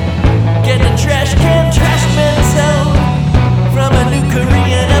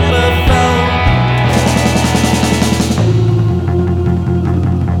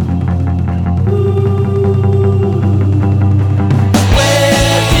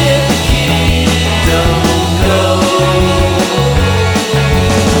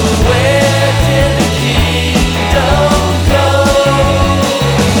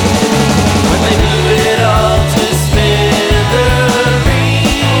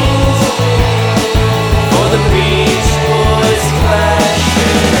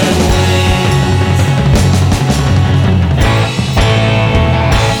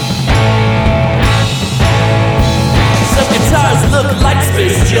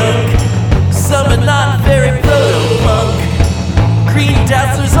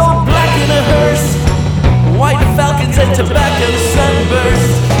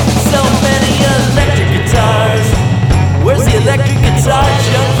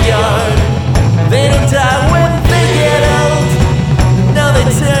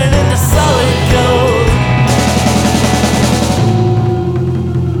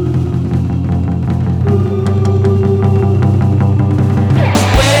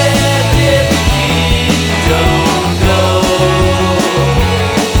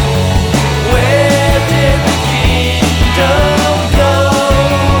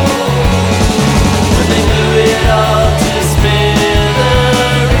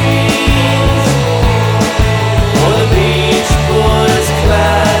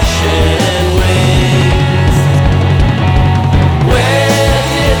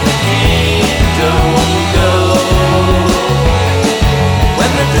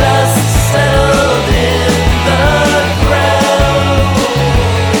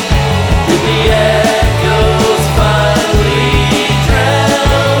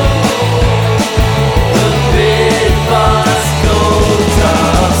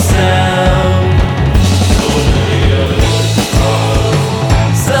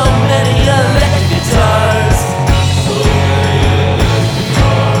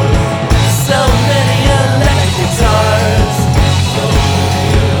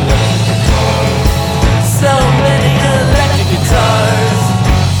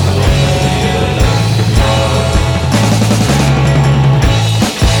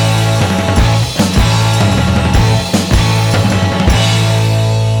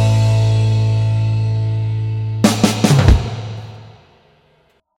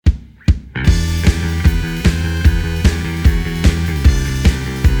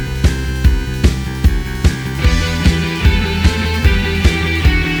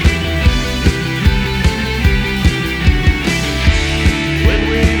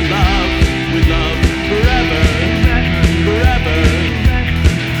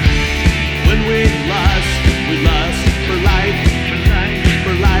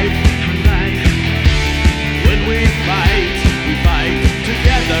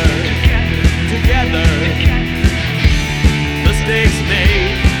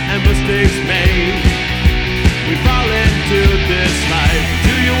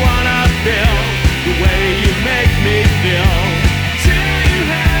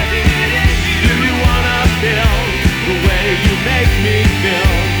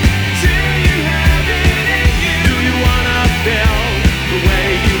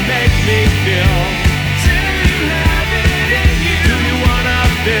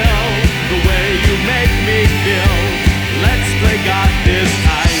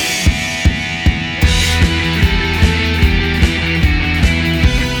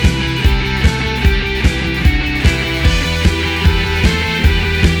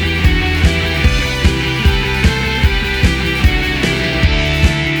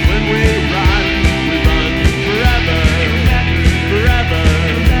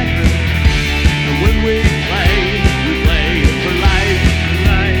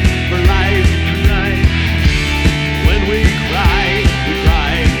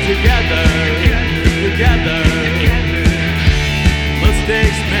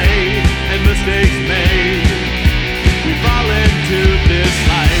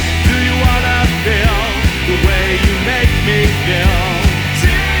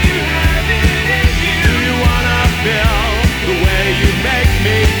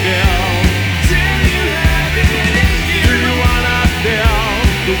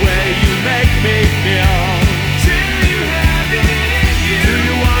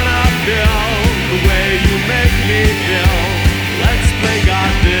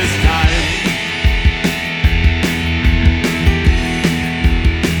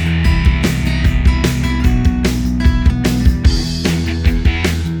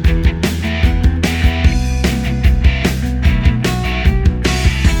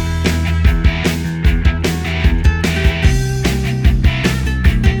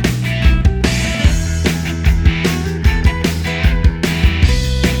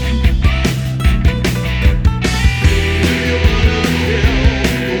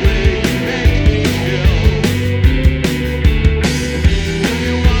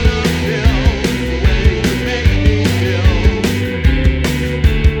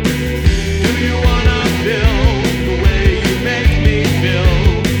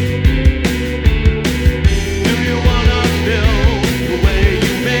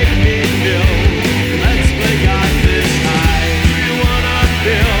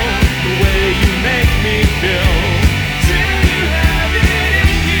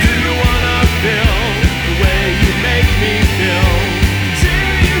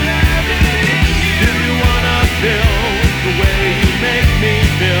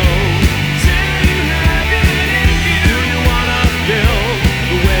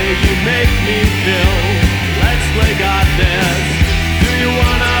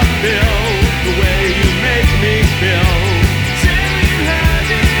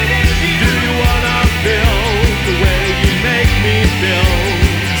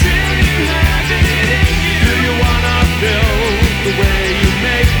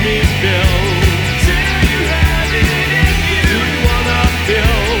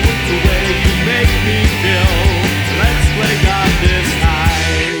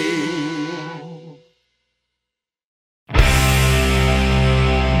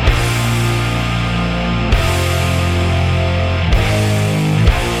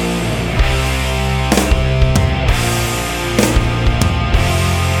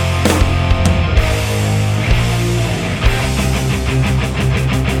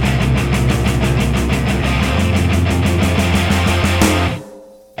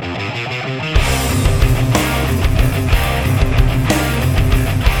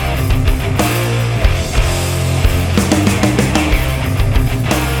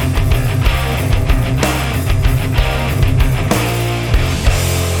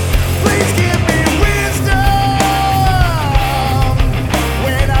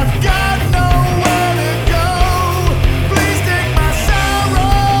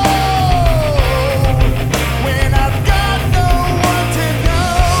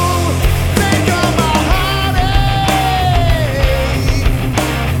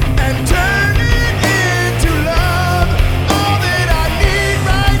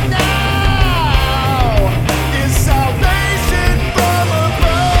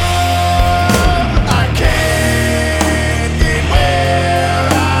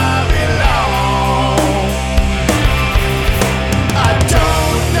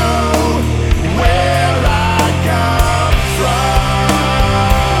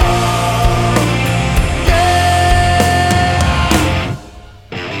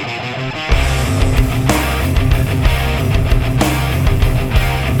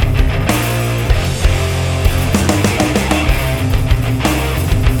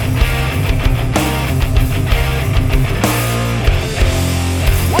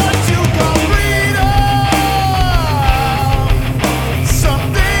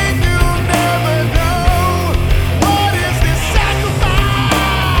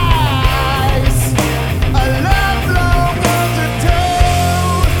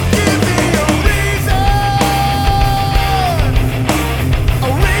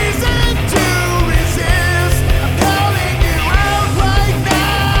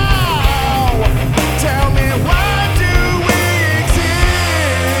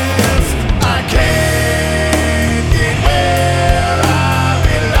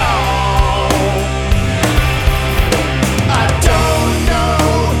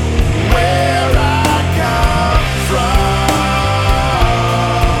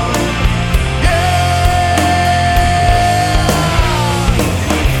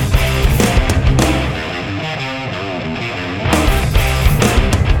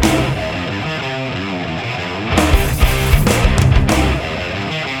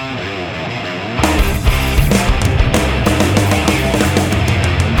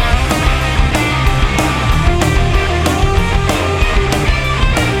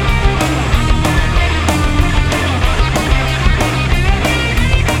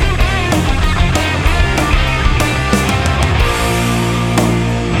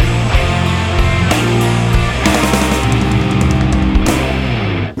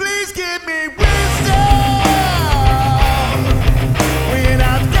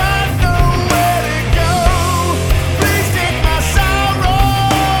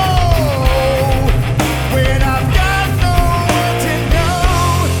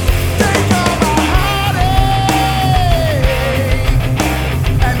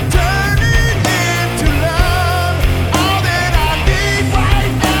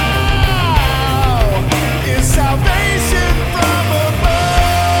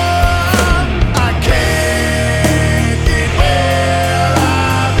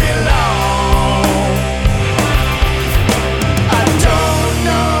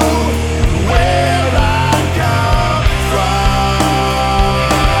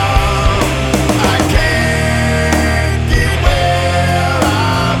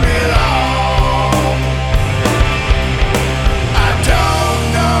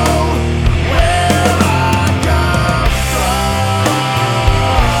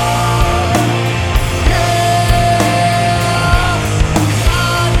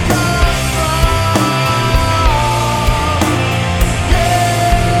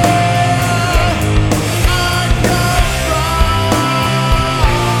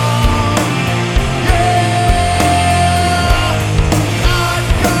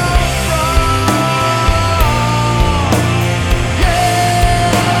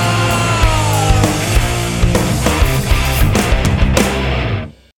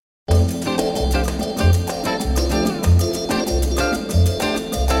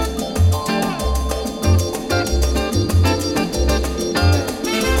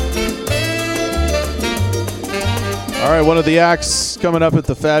one of the acts coming up at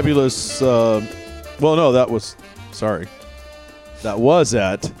the fabulous. That was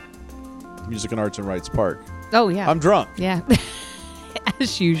at Music and Arts and Rights Park. Oh, yeah. I'm drunk. Yeah.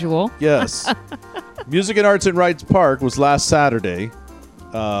 As usual. Yes. Music and Arts and Rights Park was last Saturday.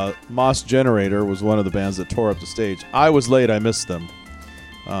 Moss Generator was one of the bands that tore up the stage. I was late. I missed them.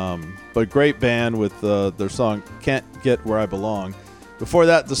 But great band with their song Can't Get Where I Belong. Before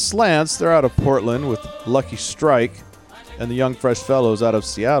that, The Slants. They're out of Portland with Lucky Strike. And the Young Fresh Fellows out of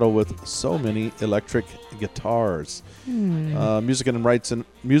Seattle with So Many Electric Guitars. Music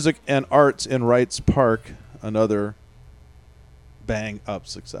and Arts in Rights Park, another bang up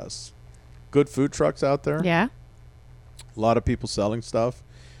success. Good food trucks out there. Yeah. A lot of people selling stuff.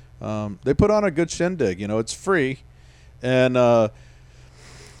 They put on a good shindig. It's free. And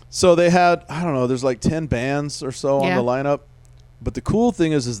so they had, I don't know, there's like 10 bands or so on the lineup. But the cool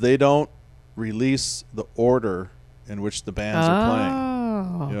thing is they don't release the order in which the bands are playing.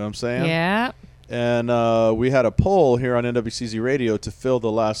 You know what I'm saying? Yeah. And we had a poll here on NWCZ Radio to fill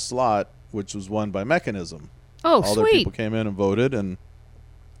the last slot, which was won by Mechanism. Oh, All sweet. their people came in and voted, and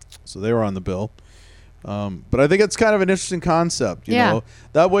so they were on the bill. But I think it's kind of an interesting concept, you know.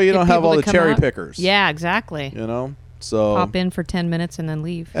 That way you don't have all the cherry pickers. Yeah, exactly. So pop in for 10 minutes and then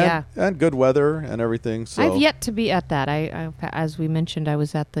leave. And, and good weather and everything. So I've yet to be at that. I as we mentioned, I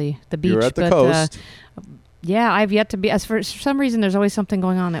was at the beach. You're at the coast. Yeah, I've yet to be. As for some reason, there's always something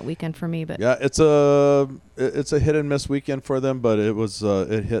going on that weekend for me. But yeah, it's a hit and miss weekend for them, but it was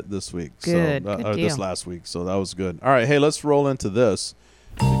it hit this week. Good, so, good this deal. last week, so that was good. All right, hey, let's roll into this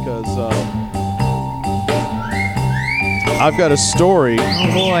because I've got a story.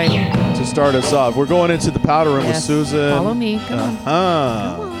 Oh boy! To start us off, we're going into the powder room with Susan. Follow me. Come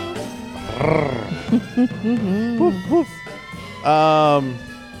on. Woof, woof.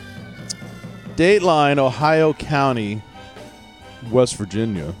 Dateline, Ohio County, West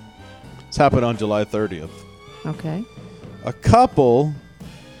Virginia. It's happened on July 30th. Okay. A couple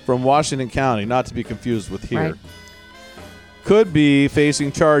from Washington County, not to be confused with here, Right. could be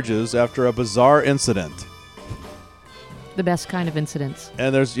facing charges after a bizarre incident. The best kind of incidents.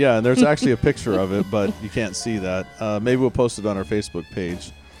 And there's actually a picture of it, but you can't see that. Maybe we'll post it on our Facebook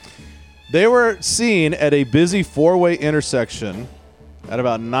page. They were seen at a busy four-way intersection at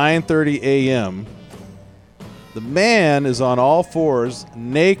about 9:30 a.m. The man is on all fours,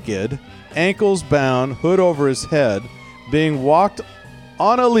 naked, ankles bound, hood over his head, being walked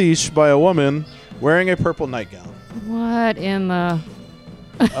on a leash by a woman wearing a purple nightgown. What in the...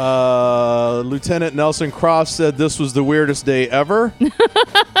 Lieutenant Nelson Croft said this was the weirdest day ever.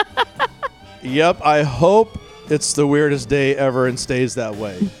 Yep, I hope it's the weirdest day ever and stays that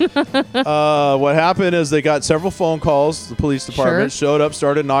way. What happened is they got several phone calls. The police department showed up,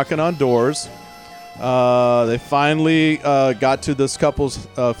 started knocking on doors. They finally got to this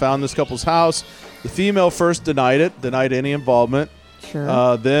found this couple's house. The female first denied any involvement.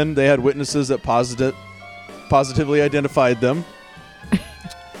 Sure. Then they had witnesses that positively identified them.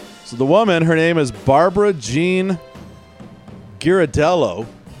 So the woman, her name is Barbara Jean Ghirardello,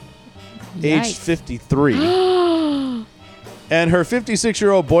 aged 53. And her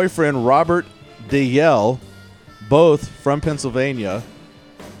 56-year-old boyfriend, Robert Dayell, both from Pennsylvania,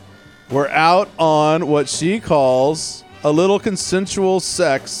 were out on what she calls a little consensual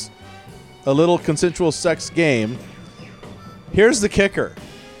sex game. Here's the kicker.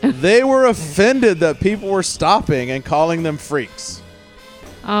 They were offended that people were stopping and calling them freaks.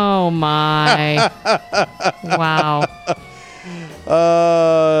 Oh, my. Wow.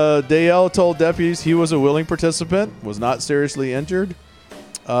 Dayell told deputies he was a willing participant, was not seriously injured,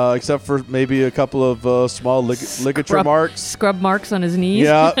 except for maybe a couple of small ligature marks. Scrub marks on his knees.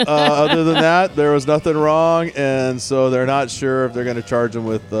 Yeah, other than that, there was nothing wrong, and so they're not sure if they're going to charge him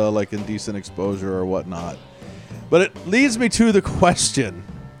with like indecent exposure or whatnot. But it leads me to the question.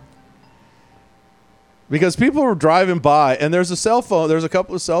 Because people were driving by, and there's a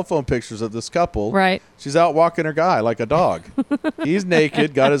couple of cell phone pictures of this couple. Right. She's out walking her guy like a dog. He's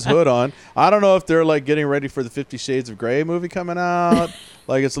naked, got his hood on. I don't know if they're like getting ready for the 50 Shades of Grey movie coming out.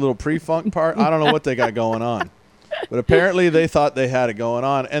 Like it's a little pre-funk part. I don't know what they got going on. But apparently they thought they had it going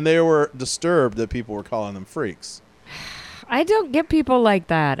on, and they were disturbed that people were calling them freaks. I don't get people like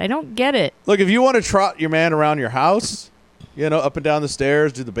that. I don't get it. Look, if you want to trot your man around your house, up and down the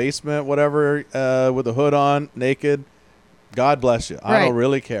stairs, do the basement, whatever, with a hood on, naked, God bless you. I don't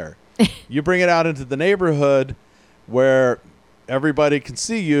really care. You bring it out into the neighborhood where everybody can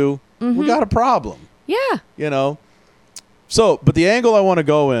see you, we got a problem. Yeah. So, but the angle I want to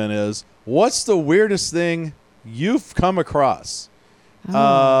go in is, what's the weirdest thing you've come across?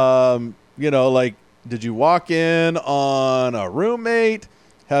 Oh. Like did you walk in on a roommate?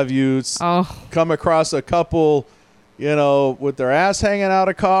 Have you come across a couple, with their ass hanging out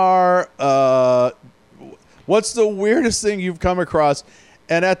of car? What's the weirdest thing you've come across?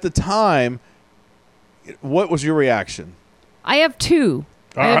 And at the time, what was your reaction? I have two.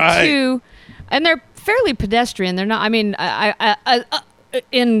 All I have right. two, and they're fairly pedestrian. They're not. I mean, I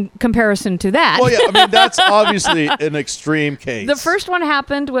in comparison to that. Well, yeah. I mean, that's obviously an extreme case. The first one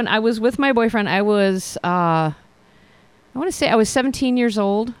happened when I was with my boyfriend. I was, I want to say, I was 17 years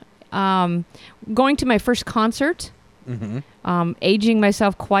old, going to my first concert. Aging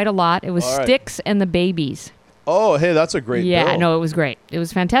myself quite a lot. It was All right. Styx and the Babies. Oh, hey, that's a great Yeah, bill. no, it was great. It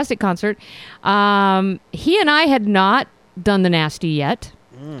was a fantastic concert. He and I had not done the nasty yet.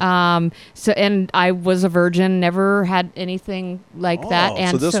 And I was a virgin, never had anything like that.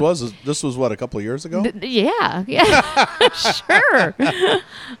 And so this was what, a couple of years ago? Yeah, sure.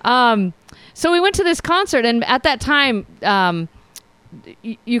 So we went to this concert, and at that time,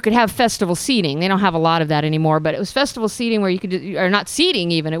 you could have festival seating. They don't have a lot of that anymore, but it was festival seating where you could, or not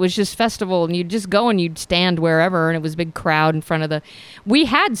seating even. It was just festival, and you'd just go and you'd stand wherever, and it was a big crowd in front of the. We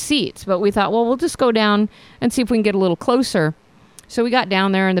had seats, but we thought, well, we'll just go down and see if we can get a little closer. So we got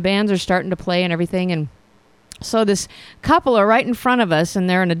down there, and the bands are starting to play and everything, and so this couple are right in front of us, and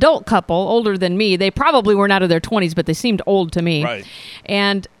they're an adult couple, older than me. They probably weren't out of their 20s, but they seemed old to me. Right.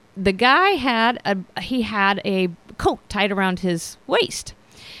 And the guy had a coat tied around his waist.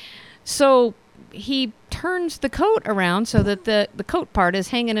 So he turns the coat around so that the coat part is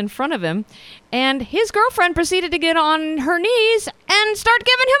hanging in front of him, and his girlfriend proceeded to get on her knees and start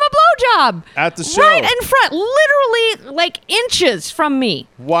giving him a blowjob At the show. right in front, literally like inches from me.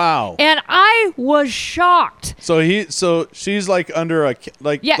 Wow. And I was shocked. So she's like under she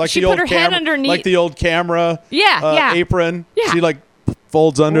the put old her head underneath. like the old camera apron. Yeah. She like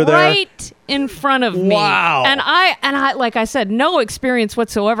folds under there. Right in front of me. Wow. And I, like I said, no experience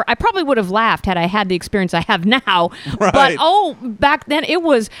whatsoever. I probably would have laughed had I had the experience I have now. Right. But back then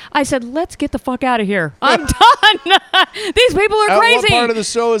I said, let's get the fuck out of here. I'm done. These people are crazy. What part of the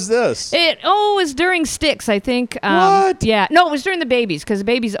show is this? It was during Styx, I think. What? Yeah. No, it was during the Babies, because the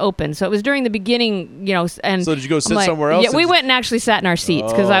Babies opened. So it was during the beginning, and So did you go sit I'm like, somewhere else? Yeah, we went and actually sat in our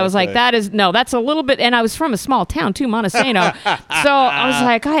seats, because I was like, okay. that's a little bit, and I was from a small town too, Montesano. So I was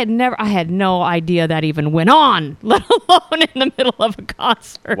like, I had no idea that even went on, let alone in the middle of a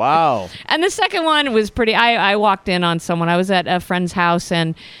concert. Wow. And the second one was pretty. I walked in on someone. I was at a friend's house,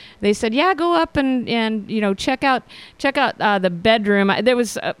 and they said, "Yeah, go up and check out the bedroom." There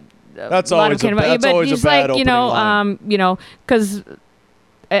was That's a lot always of a bad opening line. because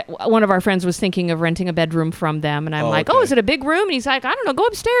one of our friends was thinking of renting a bedroom from them, and I'm like, okay. "Oh, is it a big room?" And he's like, "I don't know, go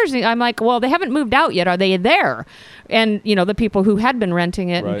upstairs." And I'm like, "Well, they haven't moved out yet. Are they there?" And the people who had been renting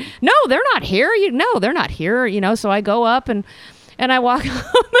it, Right. no, they're not here. No, they're not here. So I go up and I walk up.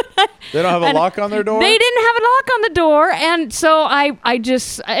 They don't have a lock on their door? They didn't have a lock on the door, and so I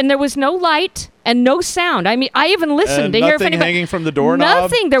just, and there was no light and no sound. I mean, I even listened And to hear if nothing anybody. hanging from the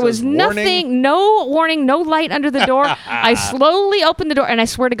doorknob? Nothing. There was Says warning? nothing. No warning. No light under the door. I slowly opened the door, and I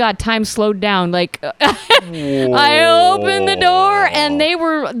swear to God, time slowed down. Like I opened the door, and they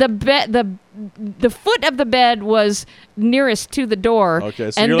were the foot of the bed was nearest to the door. Okay,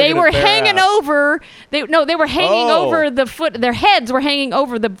 so and you're they looking were at bare hanging ass. over. They were hanging Oh. over the foot. Their heads were hanging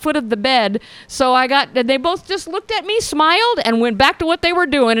over the foot of the bed. So they both just looked at me, smiled, and went back to what they were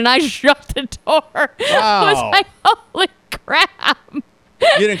doing. And I shut the door. I was Wow. like, holy crap.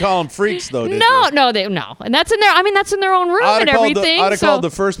 You didn't call them freaks, though, did No, you? no, and that's in their. I mean, that's in their own room and everything. I'd have so- called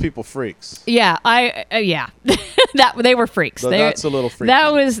the first people freaks. Yeah, that they were freaks. So that's a little freaky.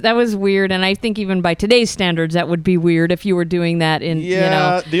 That was weird, and I think even by today's standards, that would be weird if you were doing that in.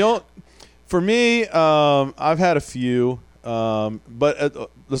 Yeah, for me, I've had a few, but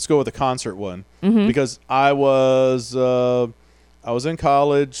let's go with the concert one because I was in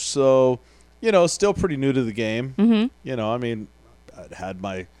college, so still pretty new to the game. I mean, I'd had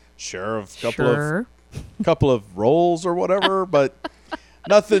my share of couple of roles or whatever, but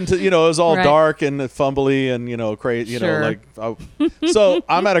nothing to it was all Right. dark and fumbly and crazy. Sure. So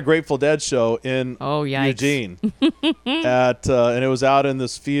I'm at a Grateful Dead show in Oh, yikes. Eugene, and it was out in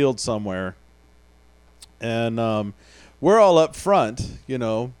this field somewhere, and we're all up front,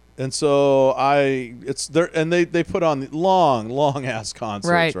 and so it's there, and they put on long ass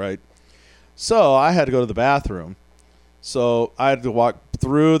concerts, right? So I had to go to the bathroom. So I had to walk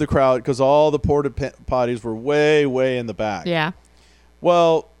through the crowd because all the porta potties were way in the back. Yeah.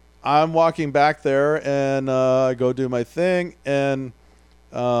 Well, I'm walking back there, and I go do my thing, and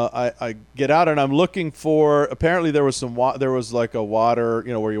I get out, and I'm looking for. Apparently, there was there was like a water,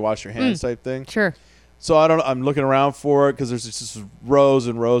 where you wash your hands type thing. Sure. So I'm looking around for it because there's just rows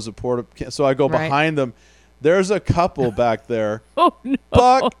and rows of porta. So I go Right. behind them. There's a couple back there, Oh no.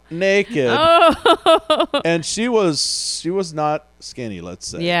 buck naked, Oh. and she was not skinny. Let's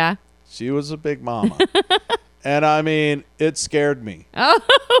say, Yeah. she was a big mama, and I mean, it scared me. Oh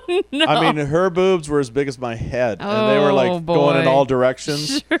no. I mean, her boobs were as big as my head, and they were like going in boy. all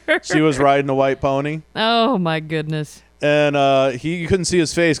directions. Sure. She was riding a white pony, Oh my goodness. and you couldn't see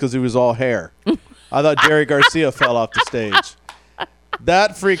his face because he was all hair. I thought Jerry Garcia fell off the stage.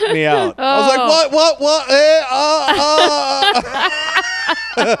 That freaked me out. I was like, what?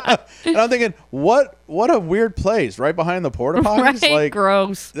 And I'm thinking, what a weird place right behind the porta potties. Right? Like,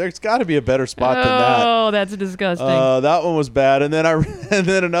 Gross. there's got to be a better spot than that. Oh, that's disgusting. That one was bad. And then and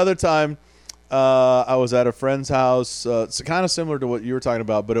then another time, I was at a friend's house. It's kind of similar to what you were talking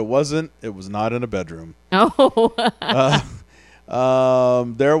about, but it wasn't. It was not in a bedroom. Oh.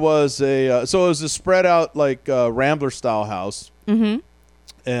 There was so it was a spread out like Rambler style house. Mm-hmm.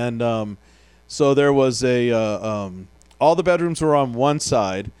 And so there was all the bedrooms were on one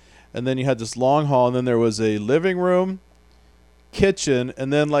side, and then you had this long hall, and then there was a living room, kitchen,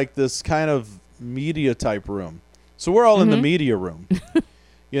 and then like this kind of media type room. So we're all in the media room.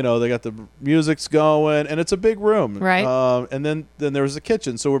 You know, they got the music's going, and it's a big room. Right. And then there was a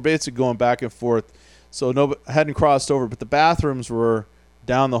kitchen. So we're basically going back and forth. So hadn't crossed over, but the bathrooms were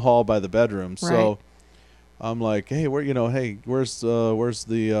down the hall by the bedroom. Right. So I'm like, hey, where's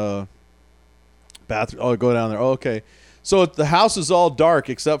the bathroom? Oh, go down there. Oh, okay. So the house is all dark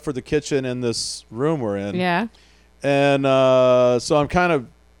except for the kitchen and this room we're in. Yeah. And so I'm kind of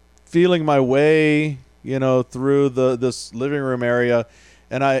feeling my way, through this living room area,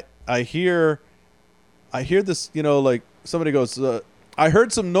 and I hear this, like somebody goes, I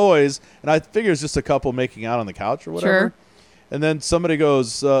heard some noise, and I figure it's just a couple making out on the couch or whatever. Sure. And then somebody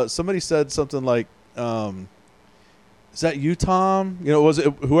goes, somebody said something like, is that you, Tom? Was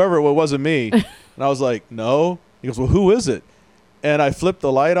it whoever? It wasn't me. And I was like, no. He goes, well, who is it? And I flipped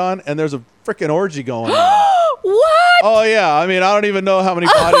the light on, and there's a freaking orgy going on. What? Oh, yeah. I mean, I don't even know how many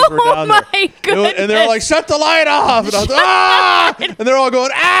bodies were down there. My goodness. And they're like, shut the light off. And I was like, ah! And they're all going,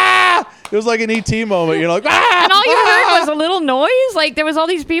 ah! It was like an E.T. moment. You're like, ah! And all you heard was a little noise? Like there was all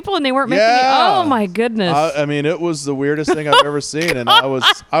these people and they weren't making Yeah. Oh, my goodness. I mean, it was the weirdest thing I've ever seen. And I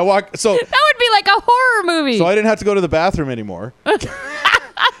walked. So that would be like a horror movie. I didn't have to go to the bathroom anymore.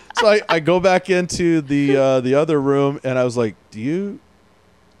 So I go back into the other room, and I was like, do you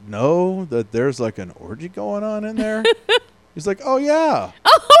know that there's like an orgy going on in there? He's like, oh, yeah.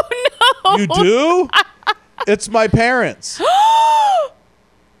 Oh, no. You do? It's my parents.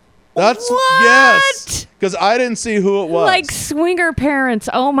 That's What? yes. Because I didn't see who it was. Like swinger parents.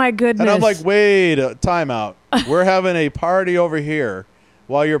 Oh, my goodness. And I'm like, wait, time out. We're having a party over here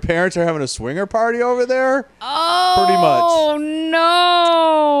while your parents are having a swinger party over there? Oh, Pretty much. Oh,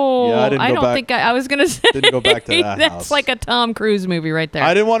 no. Yeah, I didn't go don't back- think I was going to say. Didn't go back to that That's house. like a Tom Cruise movie right there.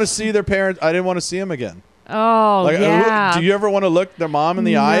 I didn't want to see their parents. I didn't want to see them again. Oh, Like, yeah. do you ever want to look their mom in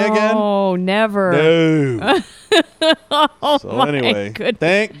the eye again? No, never. No. Oh, So my anyway, goodness.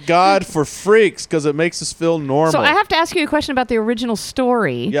 thank God for freaks because it makes us feel normal. So I have to ask you a question about the original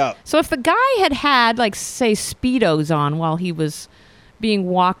story. Yeah. So if the guy had like, say, Speedos on while he was being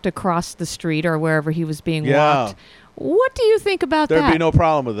walked across the street or wherever he was being Yeah. walked, what do you think about There'd that? be no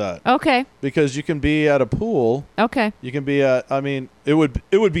problem with that Okay. because you can be at a pool. Okay. You can be at. I mean, it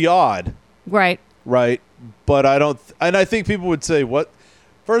would be odd, Right. right? But I don't. And I think people would say, "What?"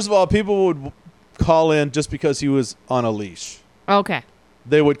 First of all, people would call in just because he was on a leash. Okay.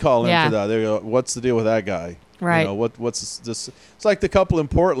 They would call in Yeah. for that. They go, "What's the deal with that guy?" Right. What's this? It's like the couple in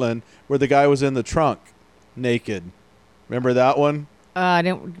Portland where the guy was in the trunk, naked. Remember that one?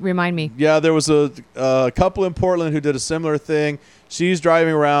 Don't remind me. Yeah, there was a couple in Portland who did a similar thing. She's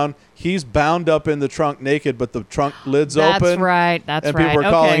driving around. He's bound up in the trunk naked, but the trunk lid's That's open. right. That's and right. people were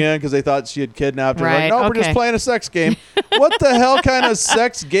okay. calling in because they thought she had kidnapped her. Right, Like, no, we're just okay. playing a sex game. What the hell kind of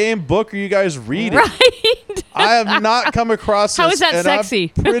sex game book are you guys reading? Right. I have not come across How this. is that and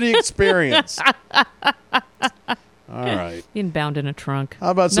sexy? I'm pretty experienced. All right. Being bound in a trunk.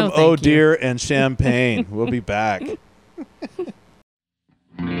 How about some No, Oh thank you. Dear and champagne? We'll be back.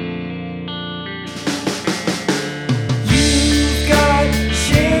 You've got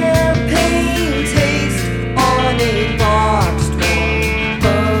champagne taste on a boxed one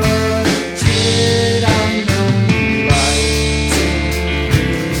budget. I know you like to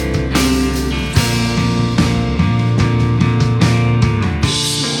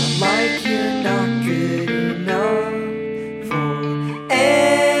It's not like you're not good enough for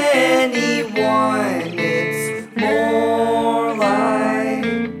anyone. It's more like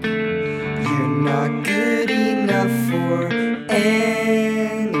you're not good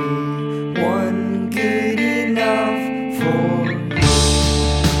one good enough for you.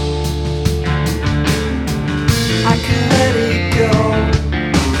 I could let it go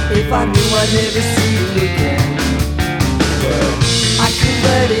if I knew I'd never see you again. I could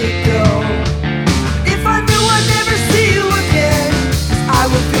let it go if I knew I'd never see you again. 'Cause I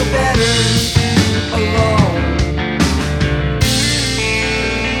would feel better alone.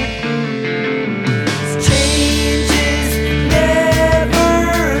 Changes never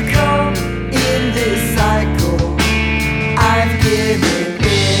come in this cycle. I've given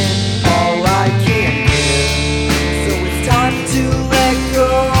in all I can give, so it's time to let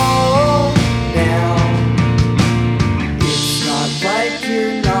go now. It's not like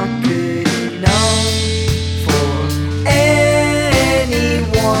you're not good enough for anyone.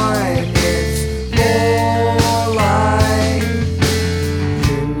 It's more like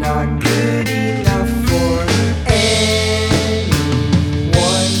you're not good enough for anyone.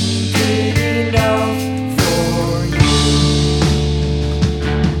 Good enough for you.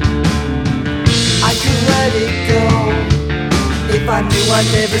 I could let it go if I knew I'd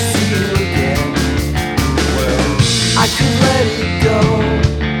never see you again. I could let it go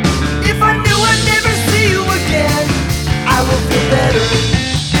if I knew I'd never see you again. I will feel better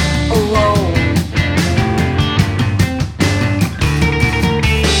alone.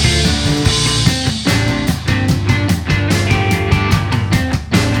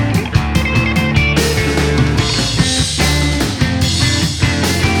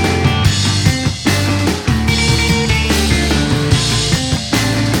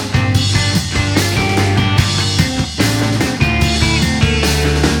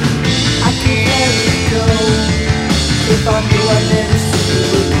 I could let it go if I knew I'd never see you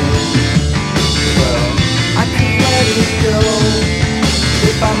again. I could let it go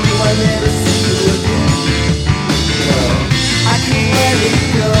if I knew I'd never see you again. I could let it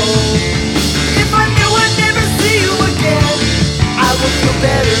go if I knew I'd never see you again. I would feel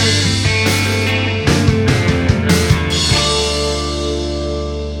better.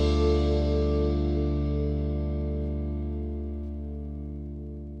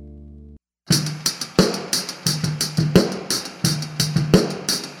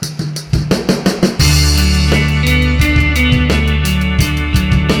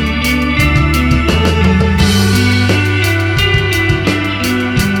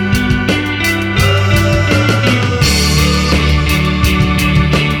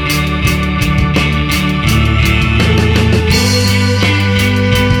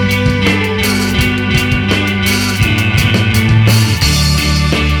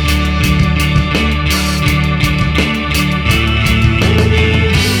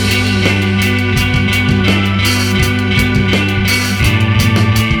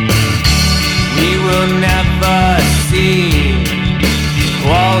 We will never see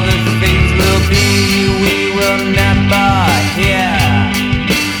all the things we'll be. We will never hear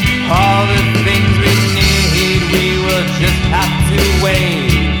all the things we need. We will just have to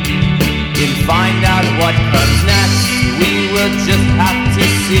wait and find out what comes next. We will just have to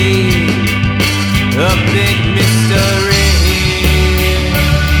see a big mystery.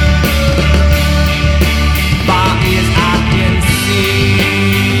 Far as I can see,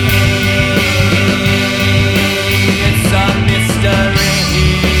 it's a mystery.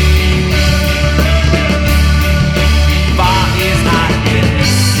 Far as I can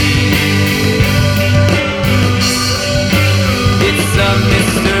see, it's a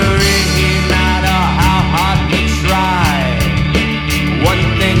mystery. No matter how hard we try, one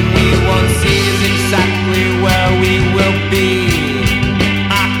thing we won't see is exactly where we will be.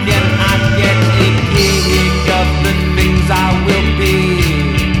 I get a peek of the things I will be.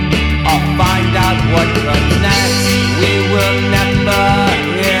 I'll find out what comes next. We will never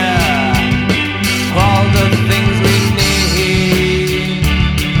hear all the things we need.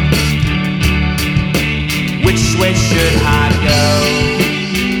 Which way should I go?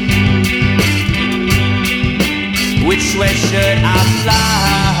 Which way should I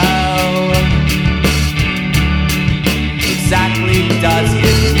flow? Exactly does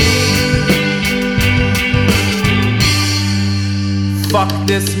it mean? Fuck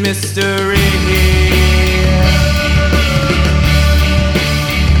this mystery.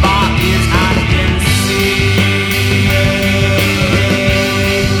 Far as I can see,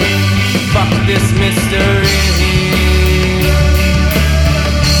 fuck this mystery.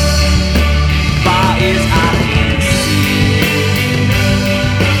 Far as I can see,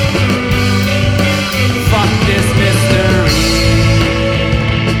 fuck this mystery.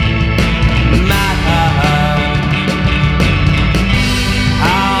 Matter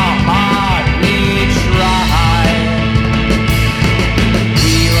how hard we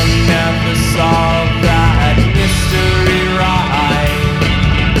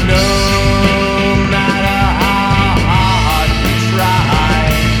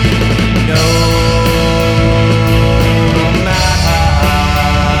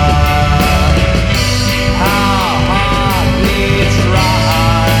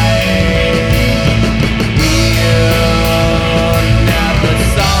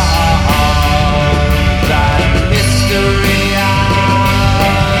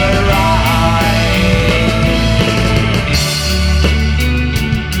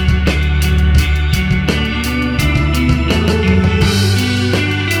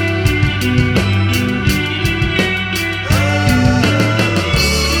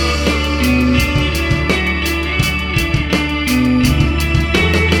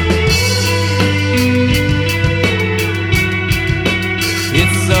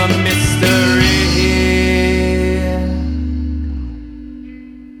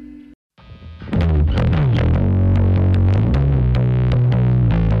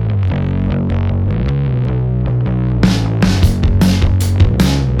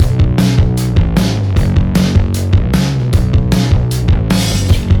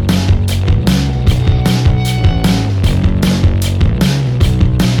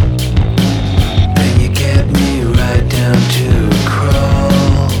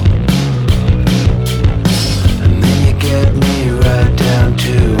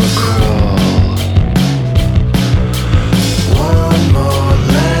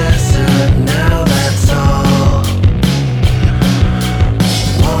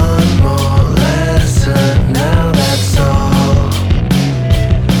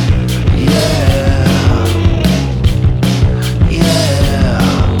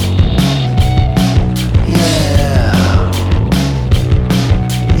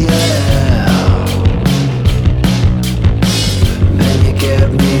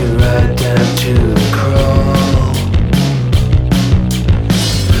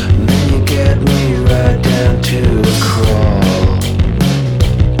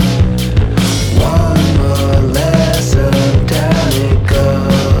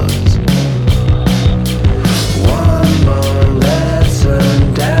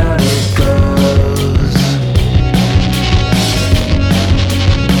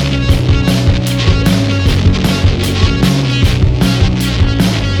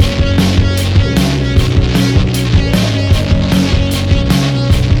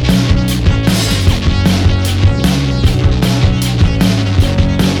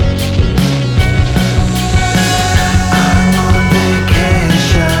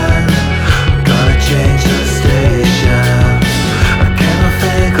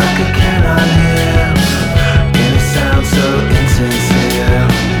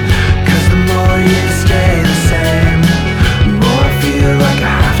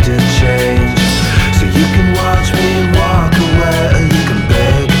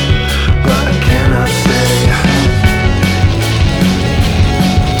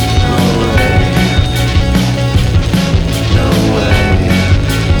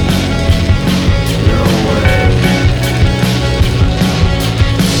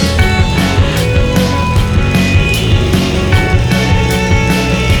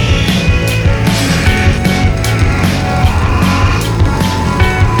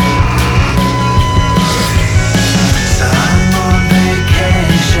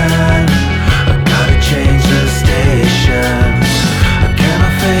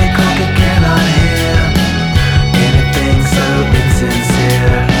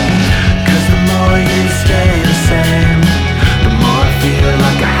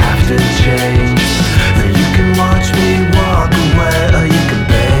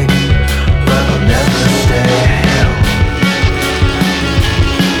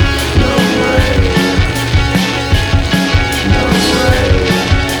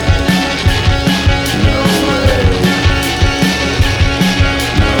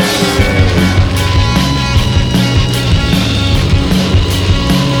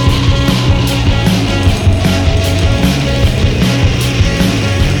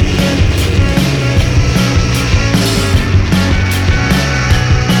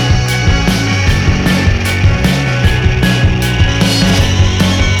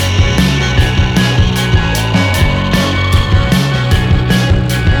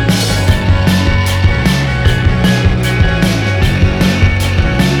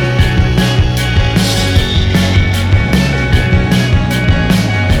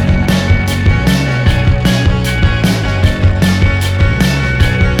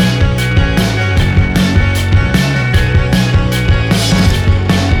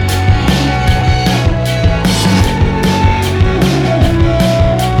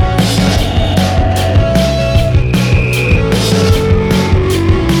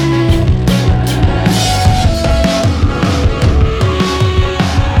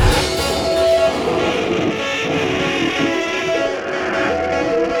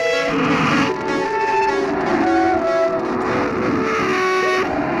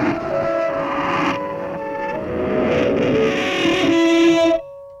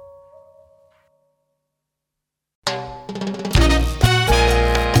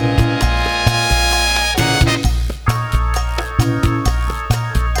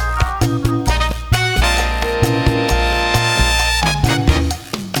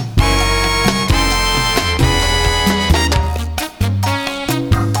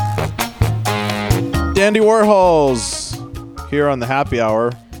Dandy Warhols here on the Happy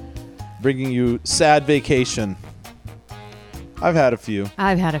Hour, bringing you Sad Vacation. I've had a few.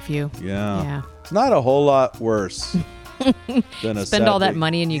 I've had a few. Yeah. Yeah. It's not a whole lot worse than a Spend sad all that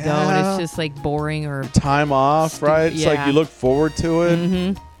money and you go, and Yeah. it's just like boring or time off, right? It's like yeah. you look forward to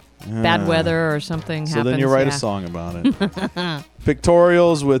it. bad Yeah. weather or something So happens. then you write a yeah. song about it.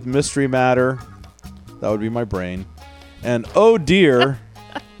 Pictorials with Mystery Matter. That would be my brain. And oh dear.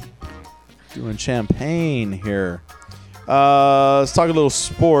 Doing champagne here. Let's talk a little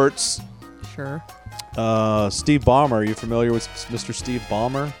sports. Sure. Steve Ballmer. Are you familiar with Mr. Steve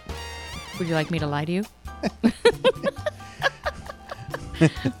Ballmer? Would you like me to lie to you?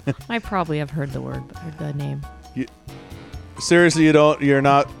 I probably have heard the word or the name. Seriously, you're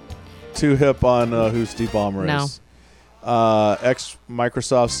not too hip on who Steve Ballmer No. is. Ex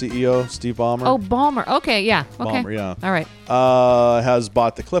Microsoft CEO Steve Ballmer. Oh, Ballmer. Okay, yeah. Okay. Ballmer, yeah. All right. Has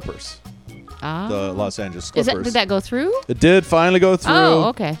bought the Clippers, Ah. the Los Angeles Clippers. Did that go through? It did finally go through. Oh,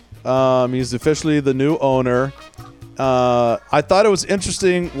 okay. He's officially the new owner. I thought it was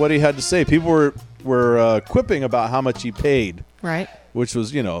interesting what he had to say. People were quipping about how much he paid, Right. which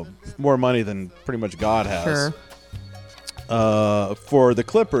was, more money than pretty much God has. Sure. For the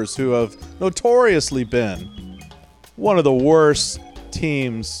Clippers, who have notoriously been one of the worst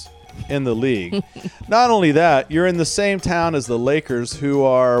teams in the league. Not only that, you're in the same town as the Lakers, who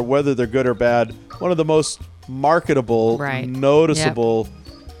are, whether they're good or bad, one of the most marketable, Right. noticeable,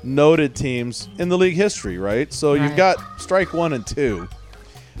 noted teams in the league history, right? So you've Right. got strike 1 and 2.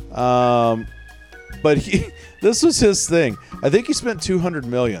 But this was his thing. I think he spent $200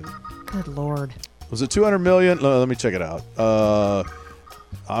 million. Good Lord. Was it $200 million? Let me check it out.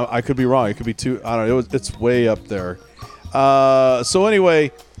 I could be wrong. It could be two. I don't know. It's way up there. So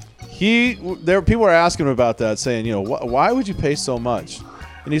anyway, people were asking him about that, saying, why would you pay so much?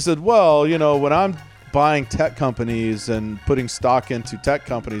 And he said, well, when I'm buying tech companies and putting stock into tech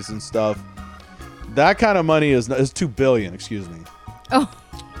companies and stuff, that kind of money is $2 billion. Excuse me. Oh.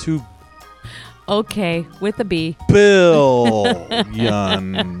 $2 Okay, with a B. billion.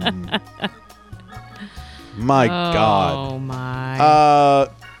 My God. Oh my.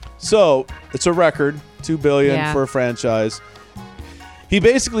 So it's a record, $2 billion Yeah. for a franchise. He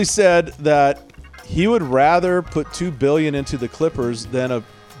basically said that he would rather put $2 billion into the Clippers than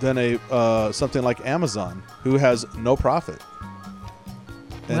a something like Amazon, who has no profit.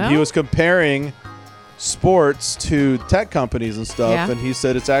 And he Well. was comparing sports to tech companies and stuff, Yeah. and he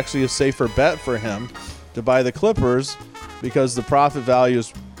said it's actually a safer bet for him to buy the Clippers because the profit value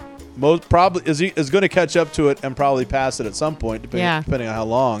is most probably is going to catch up to it and probably pass it at some point, depending on how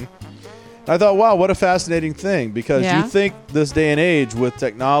long. And I thought, wow, what a fascinating thing, because Yeah. you think this day and age with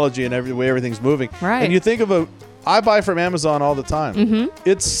technology and the way everything's moving, Right. and you think of I buy from Amazon all the time. Mm-hmm.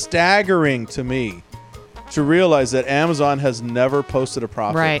 It's staggering to me to realize that Amazon has never posted a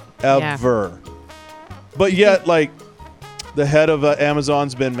profit, Right. Yeah. ever. But yet, like, the head of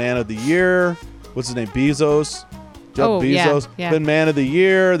Amazon's been Man of the Year. What's his name? Jeff yeah, Bezos. yeah. Been Man of the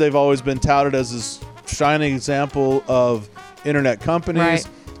Year. They've always been touted as this shining example of internet companies. Right.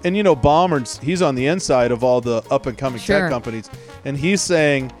 And, Ballmer, he's on the inside of all the up-and-coming Sure. tech companies. And he's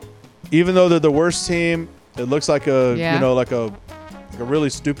saying, even though they're the worst team, it looks like Yeah. like a really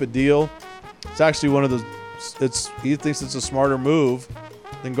stupid deal. It's actually one of the he thinks it's a smarter move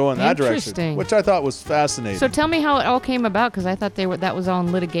than going that direction, Interesting. which I thought was fascinating. So tell me how it all came about, because I thought that was all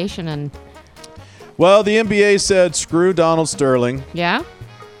in litigation and Well, the NBA said screw Donald Sterling. yeah,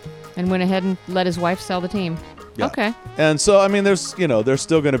 and went ahead and let his wife sell the team. Yeah. Okay. And so, I mean, there's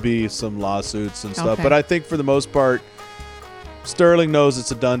still going to be some lawsuits and stuff, Okay. but I think for the most part, Sterling knows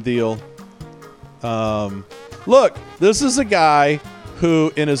it's a done deal. Look, this is a guy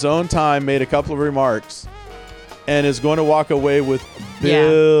who, in his own time, made a couple of remarks and is going to walk away with Yeah, I was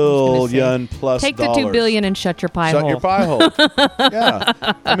gonna billion plus Take the dollars. $2 billion and shut your pie Shut hole. your pie hole. Yeah.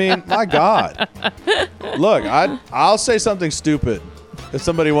 I mean, my God. Look, I'll say something stupid if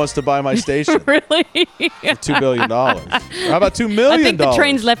somebody wants to buy my station Really? for $2 billion. Or how about $2 million? I think the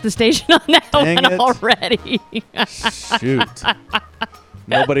train's left the station on that Dang one it. already. Shoot.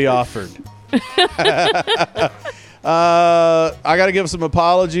 Nobody offered. I got to give some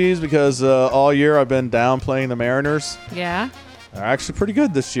apologies because all year I've been downplaying the Mariners. Yeah. They're actually pretty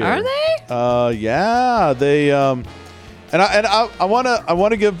good this year. Are they? Yeah, they and I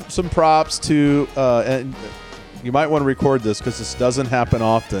want to give some props to and you might want to record this because this doesn't happen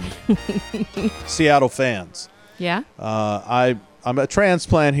often. Seattle fans. Yeah. I'm a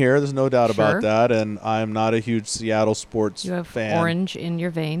transplant here. There's no doubt Sure. about that, and I'm not a huge Seattle sports You have fan. orange in your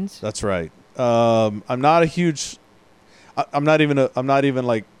veins. That's right. I'm not a huge. I'm not even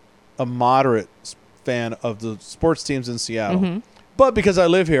like a moderate fan of the sports teams in Seattle. But because I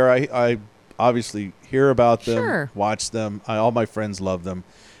live here, I obviously hear about them, Sure. watch them. All my friends love them.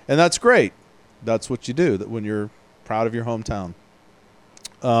 And that's great. That's what you do when you're proud of your hometown.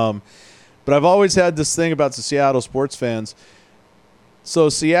 But I've always had this thing about the Seattle sports fans. So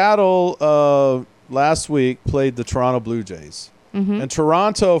Seattle last week played the Toronto Blue Jays. And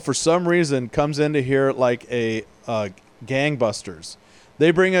Toronto, for some reason, comes into here like a gangbusters.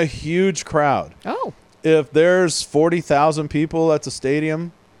 They bring a huge crowd. Oh. If there's 40,000 people at the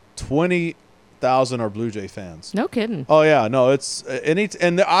stadium, 20,000 are Blue Jay fans. No kidding. Oh yeah, no, it's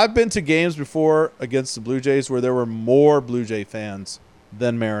and I've been to games before against the Blue Jays where there were more Blue Jay fans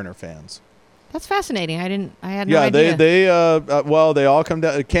than Mariner fans. That's fascinating. I had no Yeah, idea. they all come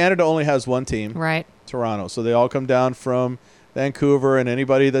down. Canada only has one team, Right. Toronto, so they all come down from Vancouver, and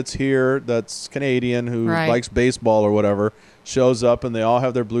anybody that's here that's Canadian who Right. likes baseball or whatever shows up, and they all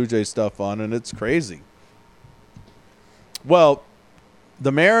have their Blue Jay stuff on, and it's crazy. Well,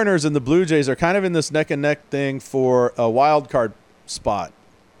 the Mariners and the Blue Jays are kind of in this neck and neck thing for a wild card spot.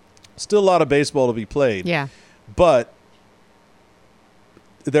 Still a lot of baseball to be played. Yeah. But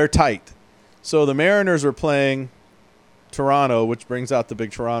they're tight. So the Mariners are playing Toronto, which brings out the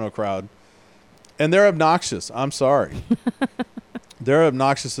big Toronto crowd. And they're obnoxious. I'm sorry. They're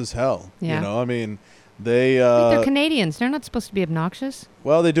obnoxious as hell. Yeah. You know, I mean, they They're Canadians. They're not supposed to be obnoxious.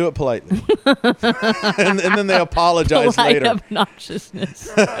 well, they do it politely. and then they apologize Polite later. obnoxiousness.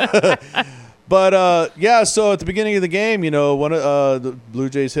 But yeah, so at the beginning of the game, you know, one of the Blue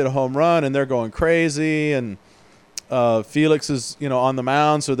Jays hit a home run, and they're going crazy, and Felix is, you know, on the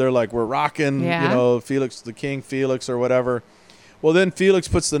mound, so they're like, we're rocking, Yeah. you know, Felix, the King Felix or whatever. Well, then Felix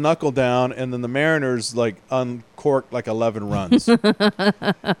puts the knuckle down, and then the Mariners like uncork like 11 runs.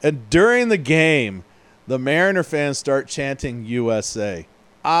 And during the game, the Mariner fans start chanting USA.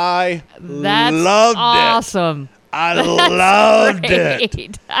 I That's loved it. awesome. I loved it.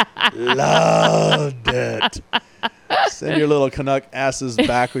 Great. Loved it. Send your little Canuck asses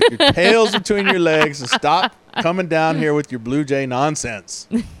back with your tails between your legs and stop coming down here with your Blue Jay nonsense.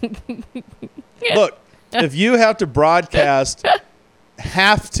 Look, if you have to broadcast,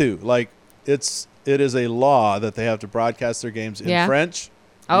 it is a law that they have to broadcast their games in Yeah. French.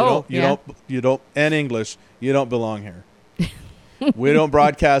 Oh, You don't, and English. You don't belong here. We don't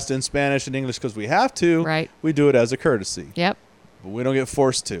broadcast in Spanish and English because we have to. Right. We do it as a courtesy. Yep. But we don't get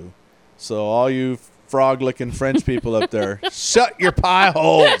forced to. So all you frog-licking French people up there, shut your pie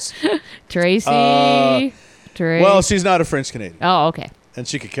holes. Tracy. Tracy. Well, she's not a French Canadian, Oh, okay. and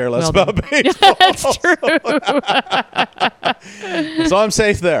she could care less Well about baseball. That's true. So I'm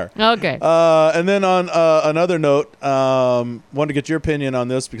safe there. Okay. And then on another note, wanted to get your opinion on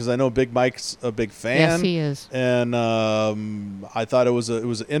this because I know Big Mike's a big fan. Yes, he is. And I thought it was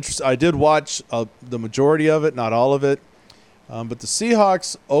interesting. I did watch the majority of it, not all of it. But the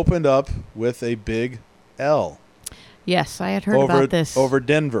Seahawks opened up with a big L. Yes, I had heard about this. Over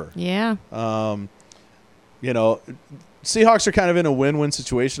Denver. Yeah. You know, Seahawks are kind of in a win-win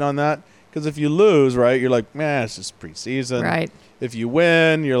situation on that because if you lose, right, you're like, man, it's just preseason. Right. If you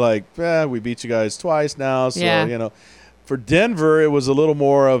win, you're like, we beat you guys twice now. So, Yeah. you know, for Denver, it was a little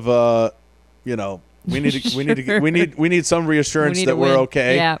more of, you know, we need some reassurance We need that to we're win.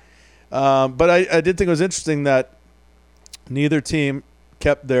 okay. Yeah. But I did think it was interesting that neither team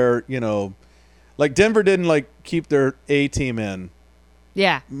kept their, you know, like Denver didn't like keep their A team in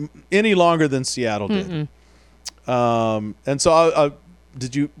Yeah. any longer than Seattle did. And so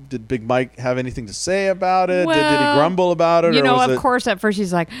did Big Mike have anything to say about it? Did he Well, grumble about it? You or know, was of it, course, at first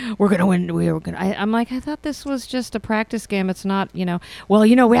he's like, "We're gonna win. We were gonna." I'm like, I thought this was just a practice game. It's not, you know. Well,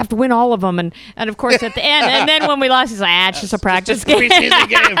 you know, we have to win all of them, and of course at the end, and then when we lost, he's like, it's just a practice game. preseason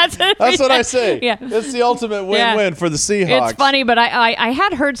game. That's what I say. Yeah. It's the ultimate win-win for the Seahawks. It's funny, but I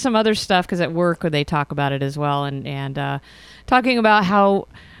had heard some other stuff because at work they talk about it as well, and talking about how.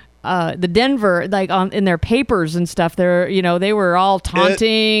 The Denver, like in their papers and stuff, they were all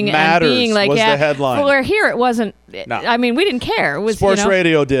taunting It matters and being like, was yeah. the headline. Well, where here it wasn't. No. I mean, we didn't care. It was Sports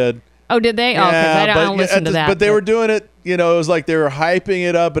radio did. Oh, did they? Oh, because I don't listen to that. But they were doing it, you know, it was like they were hyping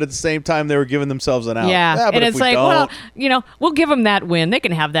it up, but at the same time they were giving themselves an out. Yeah, but and if it's we like, don't, well, you know, we'll give them that win. They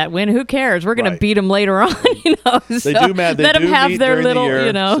can have that win. Who cares? We're going Right. to beat them later on. You know, they so do, man. They let do them have meet their during little, the year,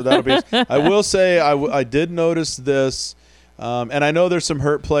 you know. So that'll be. I will say, I did notice this, and I know there's some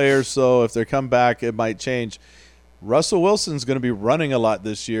hurt players, so if they come back, it might change. Russell Wilson's going to be running a lot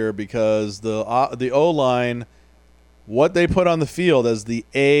this year because the O-line, what they put on the field as the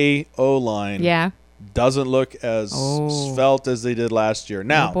A O-line, Yeah. doesn't look as svelte as they did last year.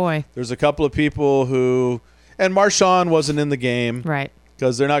 Now, Oh, boy. there's a couple of people who, and Marshawn wasn't in the game. Right.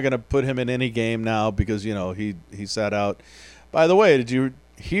 because they're not going to put him in any game now because, he sat out. By the way, did you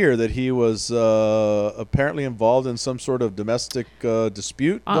hear that he was apparently involved in some sort of domestic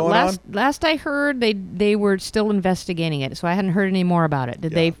dispute going on? Last I heard, they were still investigating it, so I hadn't heard any more about it.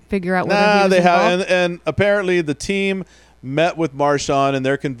 Did they figure out whether he was they involved? have, and apparently the team met with Marshawn, and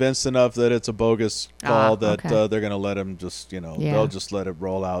they're convinced enough that it's a bogus call that they're going to let him just, they'll just let it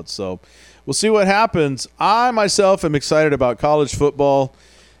roll out. So we'll see what happens. I myself am excited about college football.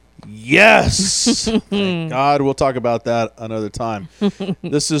 Yes. Thank God. We'll talk about that another time.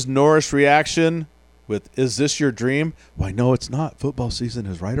 This is Norris Reaction with Is This Your Dream? Why, no, it's not. Football season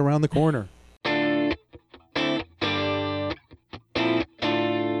is right around the corner.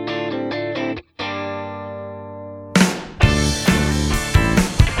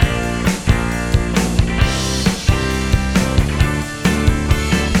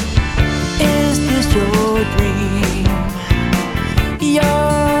 Is this your dream?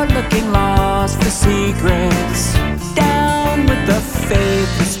 You're looking lost for secrets. Down with the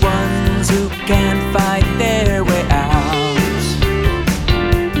faithless ones who can't fight their way out.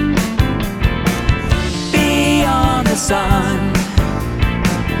 Beyond the sun,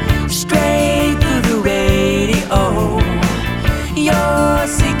 straight through the radio. You're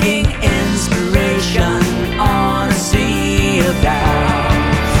seeking inspiration on a sea of doubt.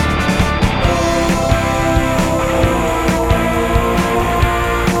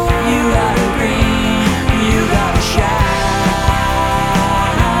 You gotta dream, you gotta shout.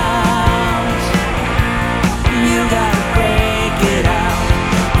 You gotta break it out.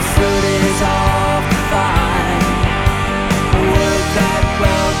 The fruit is off the vine. Work that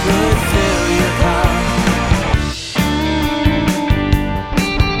well could fill your cup.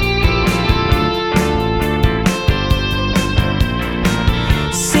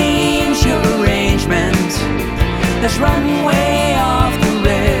 Seems your arrangement has run way off the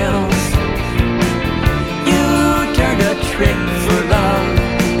rails. You turned a trick for love,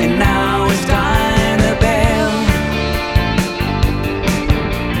 and now it's time to bail.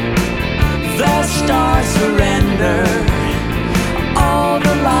 The stars surrender all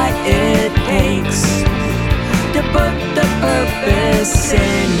the light it takes to put the purpose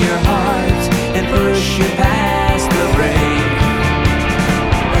in your heart and push you past the break.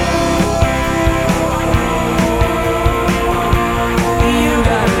 You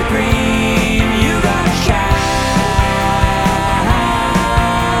gotta dream, you gotta shout.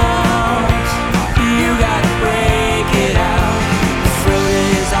 You gotta break it out. The fruit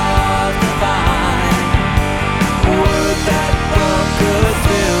is off the vine. Word that book could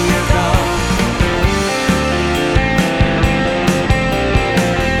fill your cup.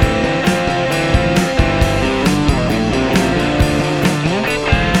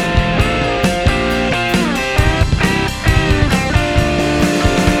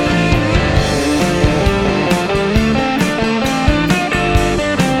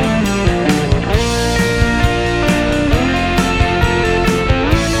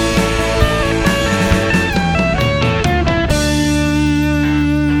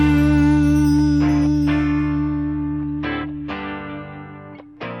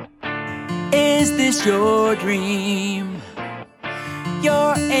 Is this your dream?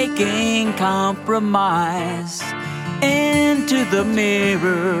 Your aching compromise. Into the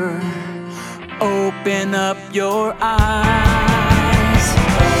mirror, open up your eyes.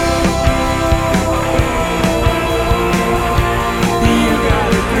 You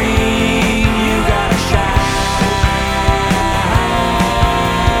gotta dream, you gotta shout.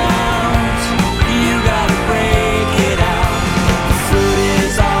 You gotta break it out. The fruit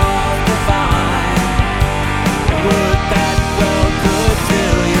is off the vine. Would that well could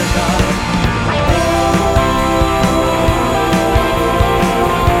fill your cup.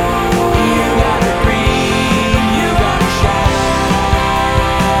 You gotta dream, you gotta shout.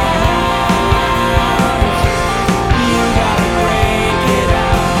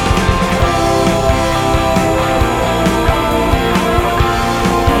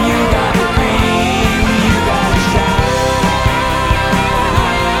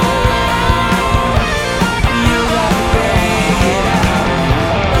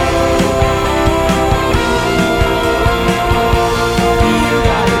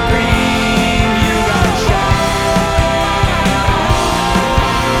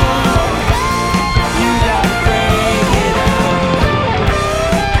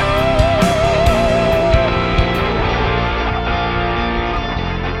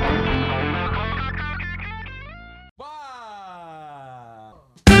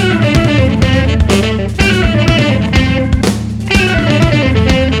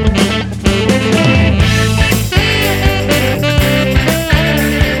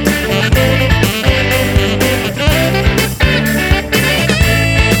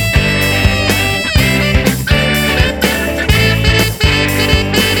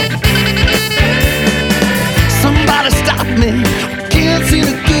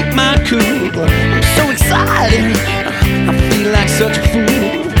 riding. I feel like such a fool.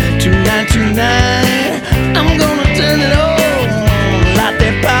 Tonight, I'm gonna turn it on. Light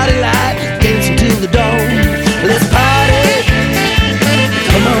that party light, dancing till the dawn. Let's party.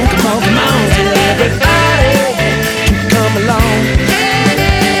 Come on, come on, come on. Tell everybody to come along.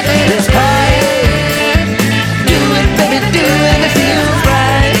 Let's party. Do it, baby, do it. It feels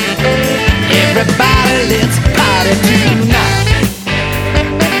right. Everybody, let's party tonight.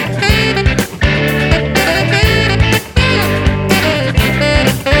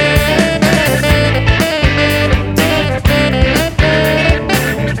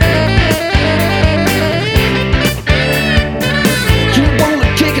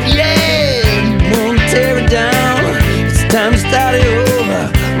 Time to start it over,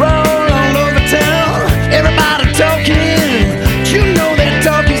 roll all over town. Everybody talking, but you know that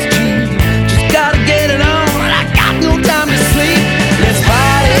talk is cheap. Just gotta get it on, I got no time to sleep. Let's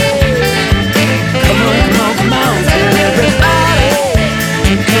party. Come on, come on, come on. Tell everybody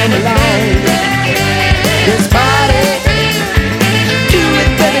to come along. Let's party. Do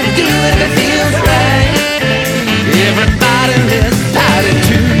it, baby, do it, it feels right. Everybody, let's party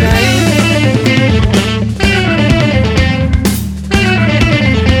tonight.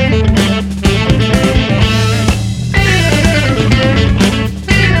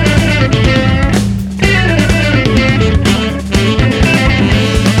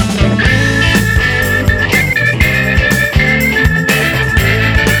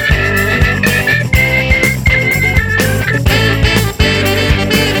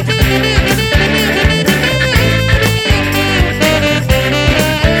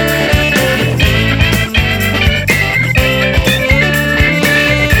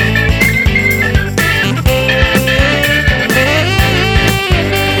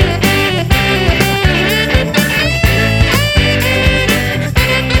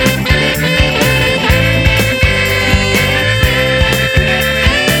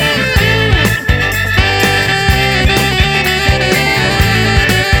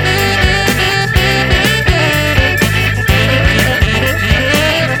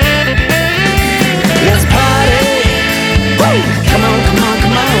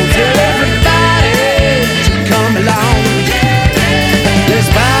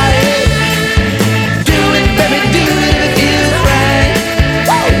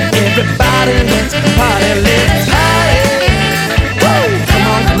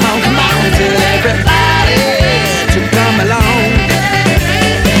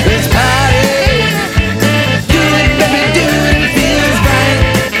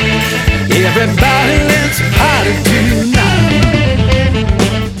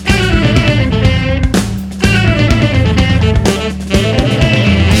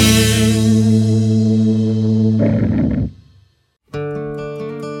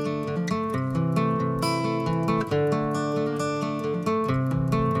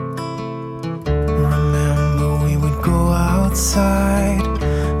 outside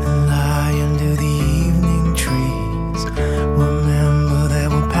and lie under the evening trees. Remember there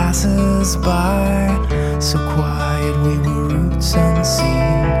were passers-by, so quiet we were roots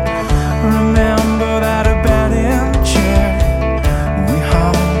unseen. Remember that abandoned chair we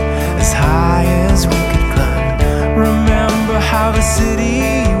hung as high as we could climb. Remember how the city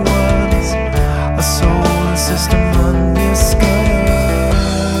was a solar system undiscovered.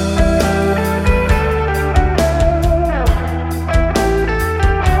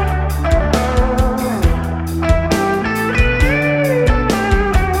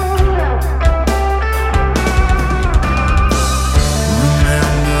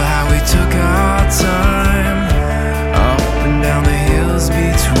 Took our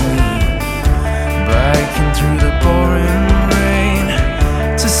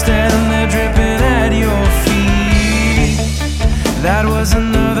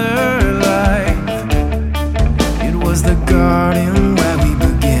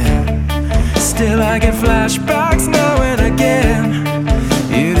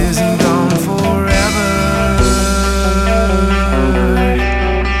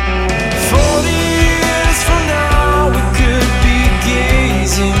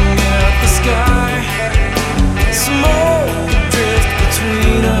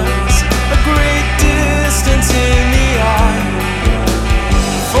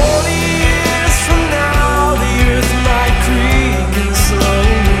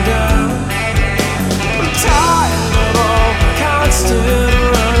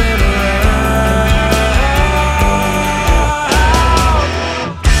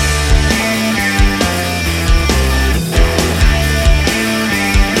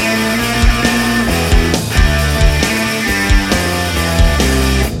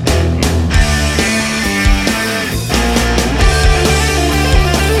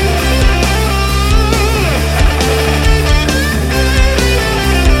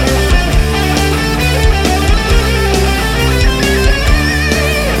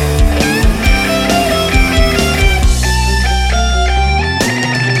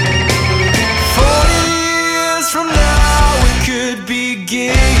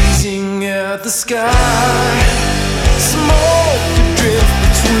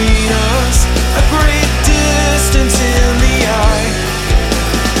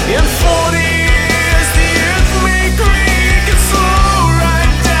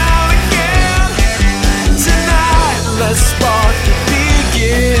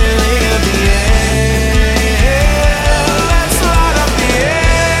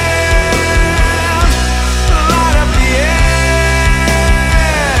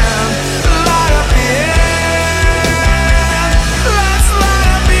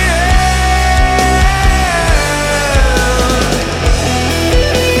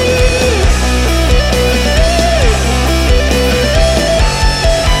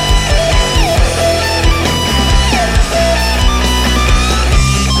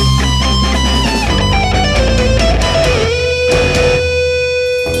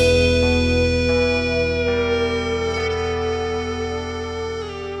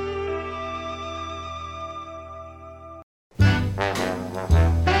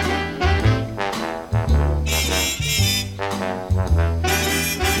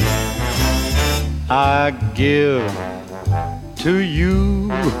I give to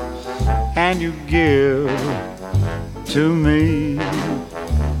you, and you give to me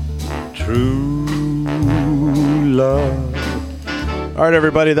true love. All right,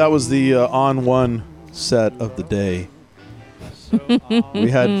 everybody, that was the On One set of the day.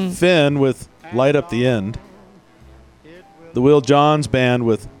 We had Finn with Light Up the End, the Will Johns Band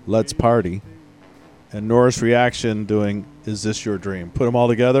with Let's Party, and Norris Reaction doing Is This Your Dream? Put them all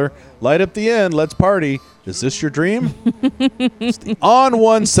together. Light Up the End, Let's Party. Is this your dream? It's the On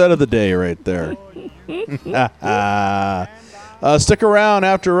One set of the day right there. Stick around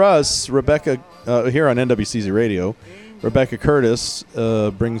after us. Rebecca, here on NWCZ Radio, Rebecca Curtis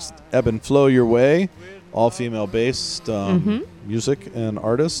brings Ebb and Flow your way, all-female-based music and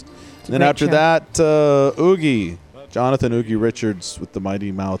artist. And then after that, Oogie, Jonathan Oogie Richards with the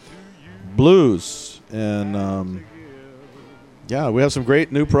Mighty Mouth Blues. And, yeah, we have some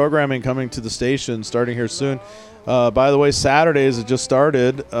great new programming coming to the station starting here soon. By the way, Saturdays have just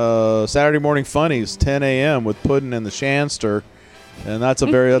started. Saturday Morning Funnies, 10 a.m. with Puddin' and the Shanster. And that's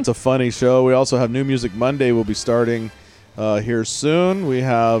a funny show. We also have New Music Monday will be starting here soon. We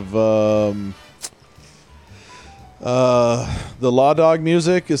have the Law Dog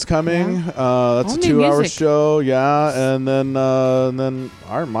music is coming. That's a 2-hour show. Yeah, and then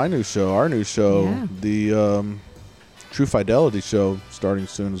my new show, the True Fidelity show, starting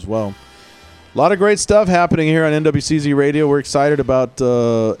soon as well. A lot of great stuff happening here on NWCZ Radio. We're excited about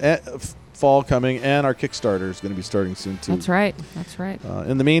fall coming, and our Kickstarter is going to be starting soon too. That's right.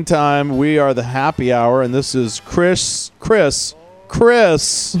 In the meantime, we are the Happy Hour, and this is Chris.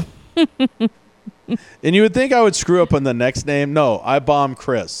 And you would think I would screw up on the next name. No, I bombed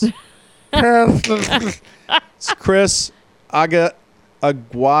Chris. It's Chris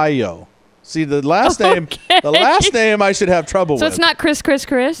Aguayo. See, the last name I should have trouble with. So it's not Chris?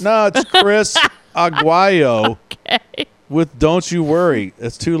 No, it's Chris Aguayo. Okay. With Don't You Worry.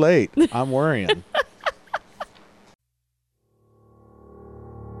 It's too late. I'm worrying.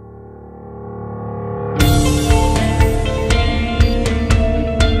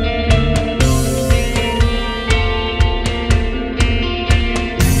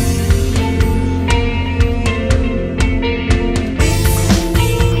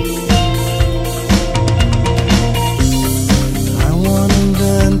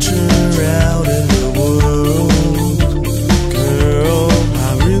 Out in the world, girl,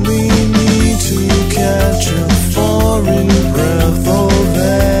 I really need to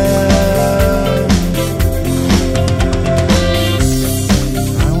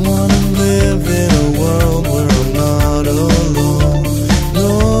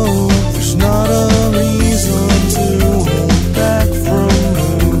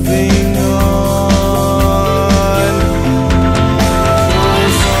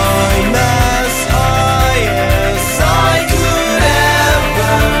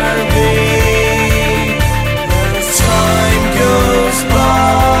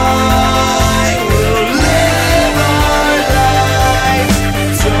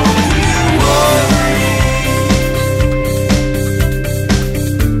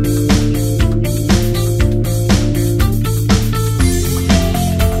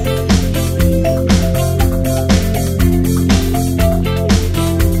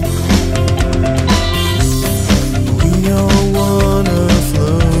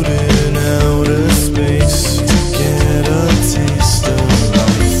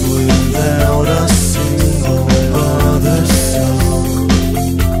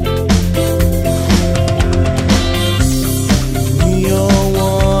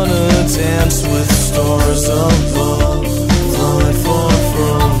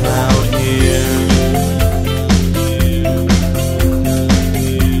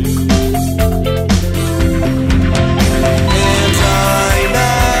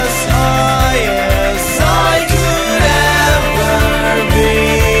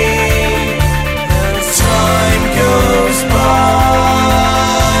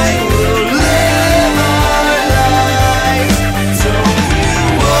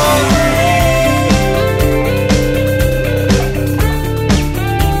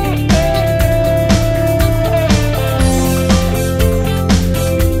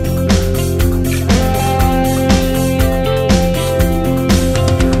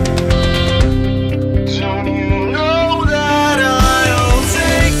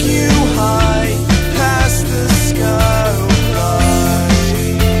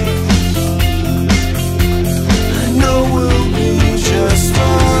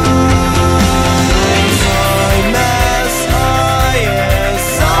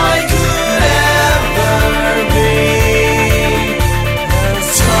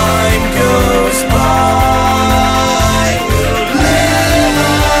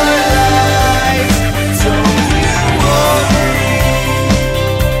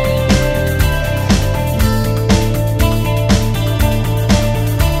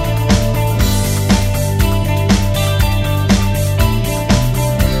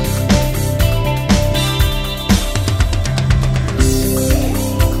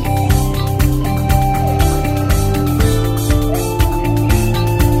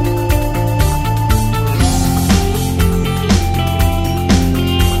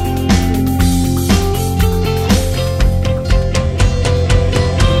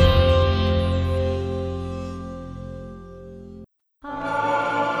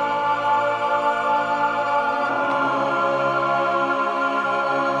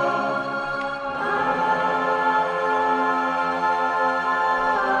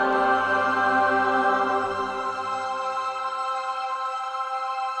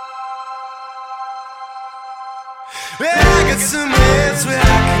got somewhere where I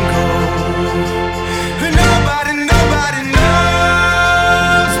can go. But nobody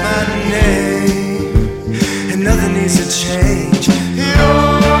knows my name, and nothing needs to change.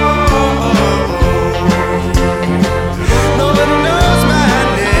 Nobody knows my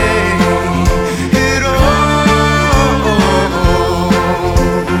name at all.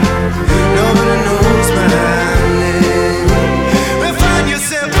 Nobody knows my name. Well, find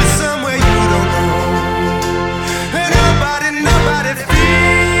yourself with somewhere you don't know. And nobody feels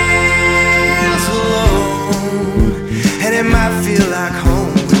alone. And it might feel like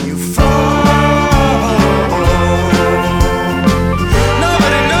home when you fall.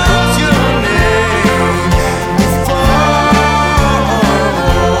 Nobody knows your name. You fall.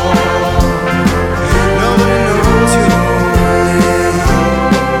 Nobody knows your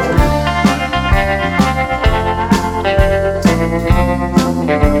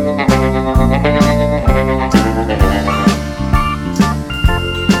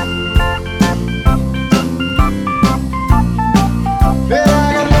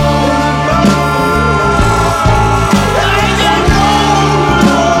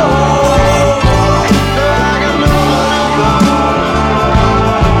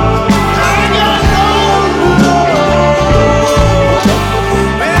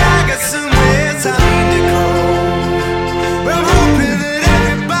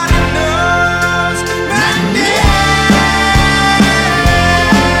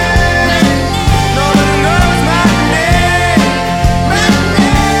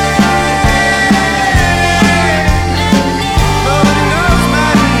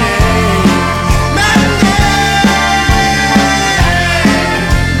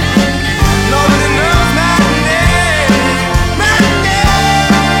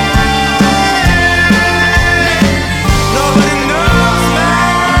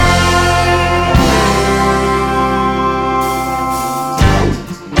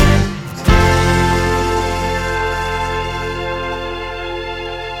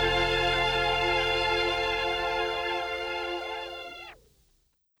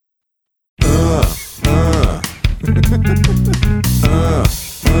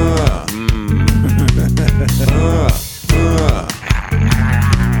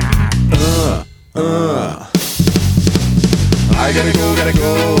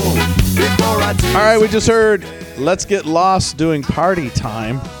All right, we just heard Let's Get Lost doing Party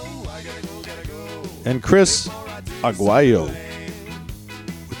Time. And Chris Aguayo,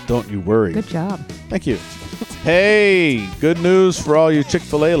 Don't You Worry. Good job. Thank you. Hey, good news for all you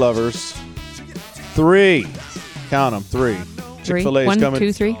Chick-fil-A lovers. 3. Count them, 3. Chick-fil-A is 1, coming,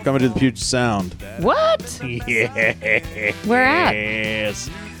 2, 3. coming to the Puget Sound. What? Yeah. Where at? Yes.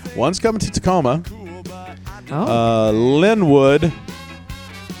 One's coming to Tacoma, Oh. Linwood,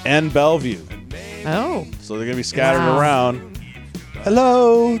 and Bellevue. Oh. So they're going to be scattered Wow. around.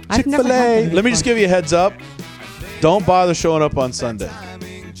 Hello, I've never had Chick-fil-A. them Let me just give you a heads up. Don't bother showing up on Sunday.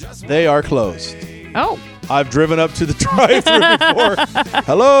 They are closed. Oh. I've driven up to the drive-thru before.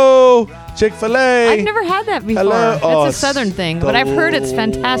 Hello, Chick-fil-A. I've never had that before. Hello. That's Oh, a southern thing, but I've heard it's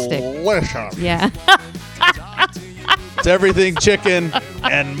fantastic. Delicious. Yeah. It's everything chicken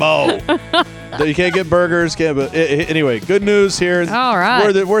and mo. You can't get burgers. But anyway, good news here. All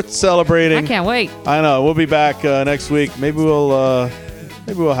right. We're celebrating. I can't wait. I know. We'll be back next week. Maybe we'll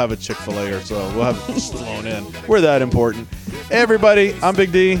have a Chick-fil-A or so. We'll have it flown in. We're that important. Hey, everybody. I'm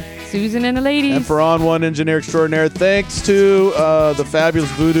Big D. Susan and the ladies. And for On One Engineer Extraordinaire, thanks to the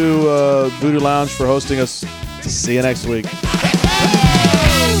fabulous Voodoo Lounge for hosting us. See you next week.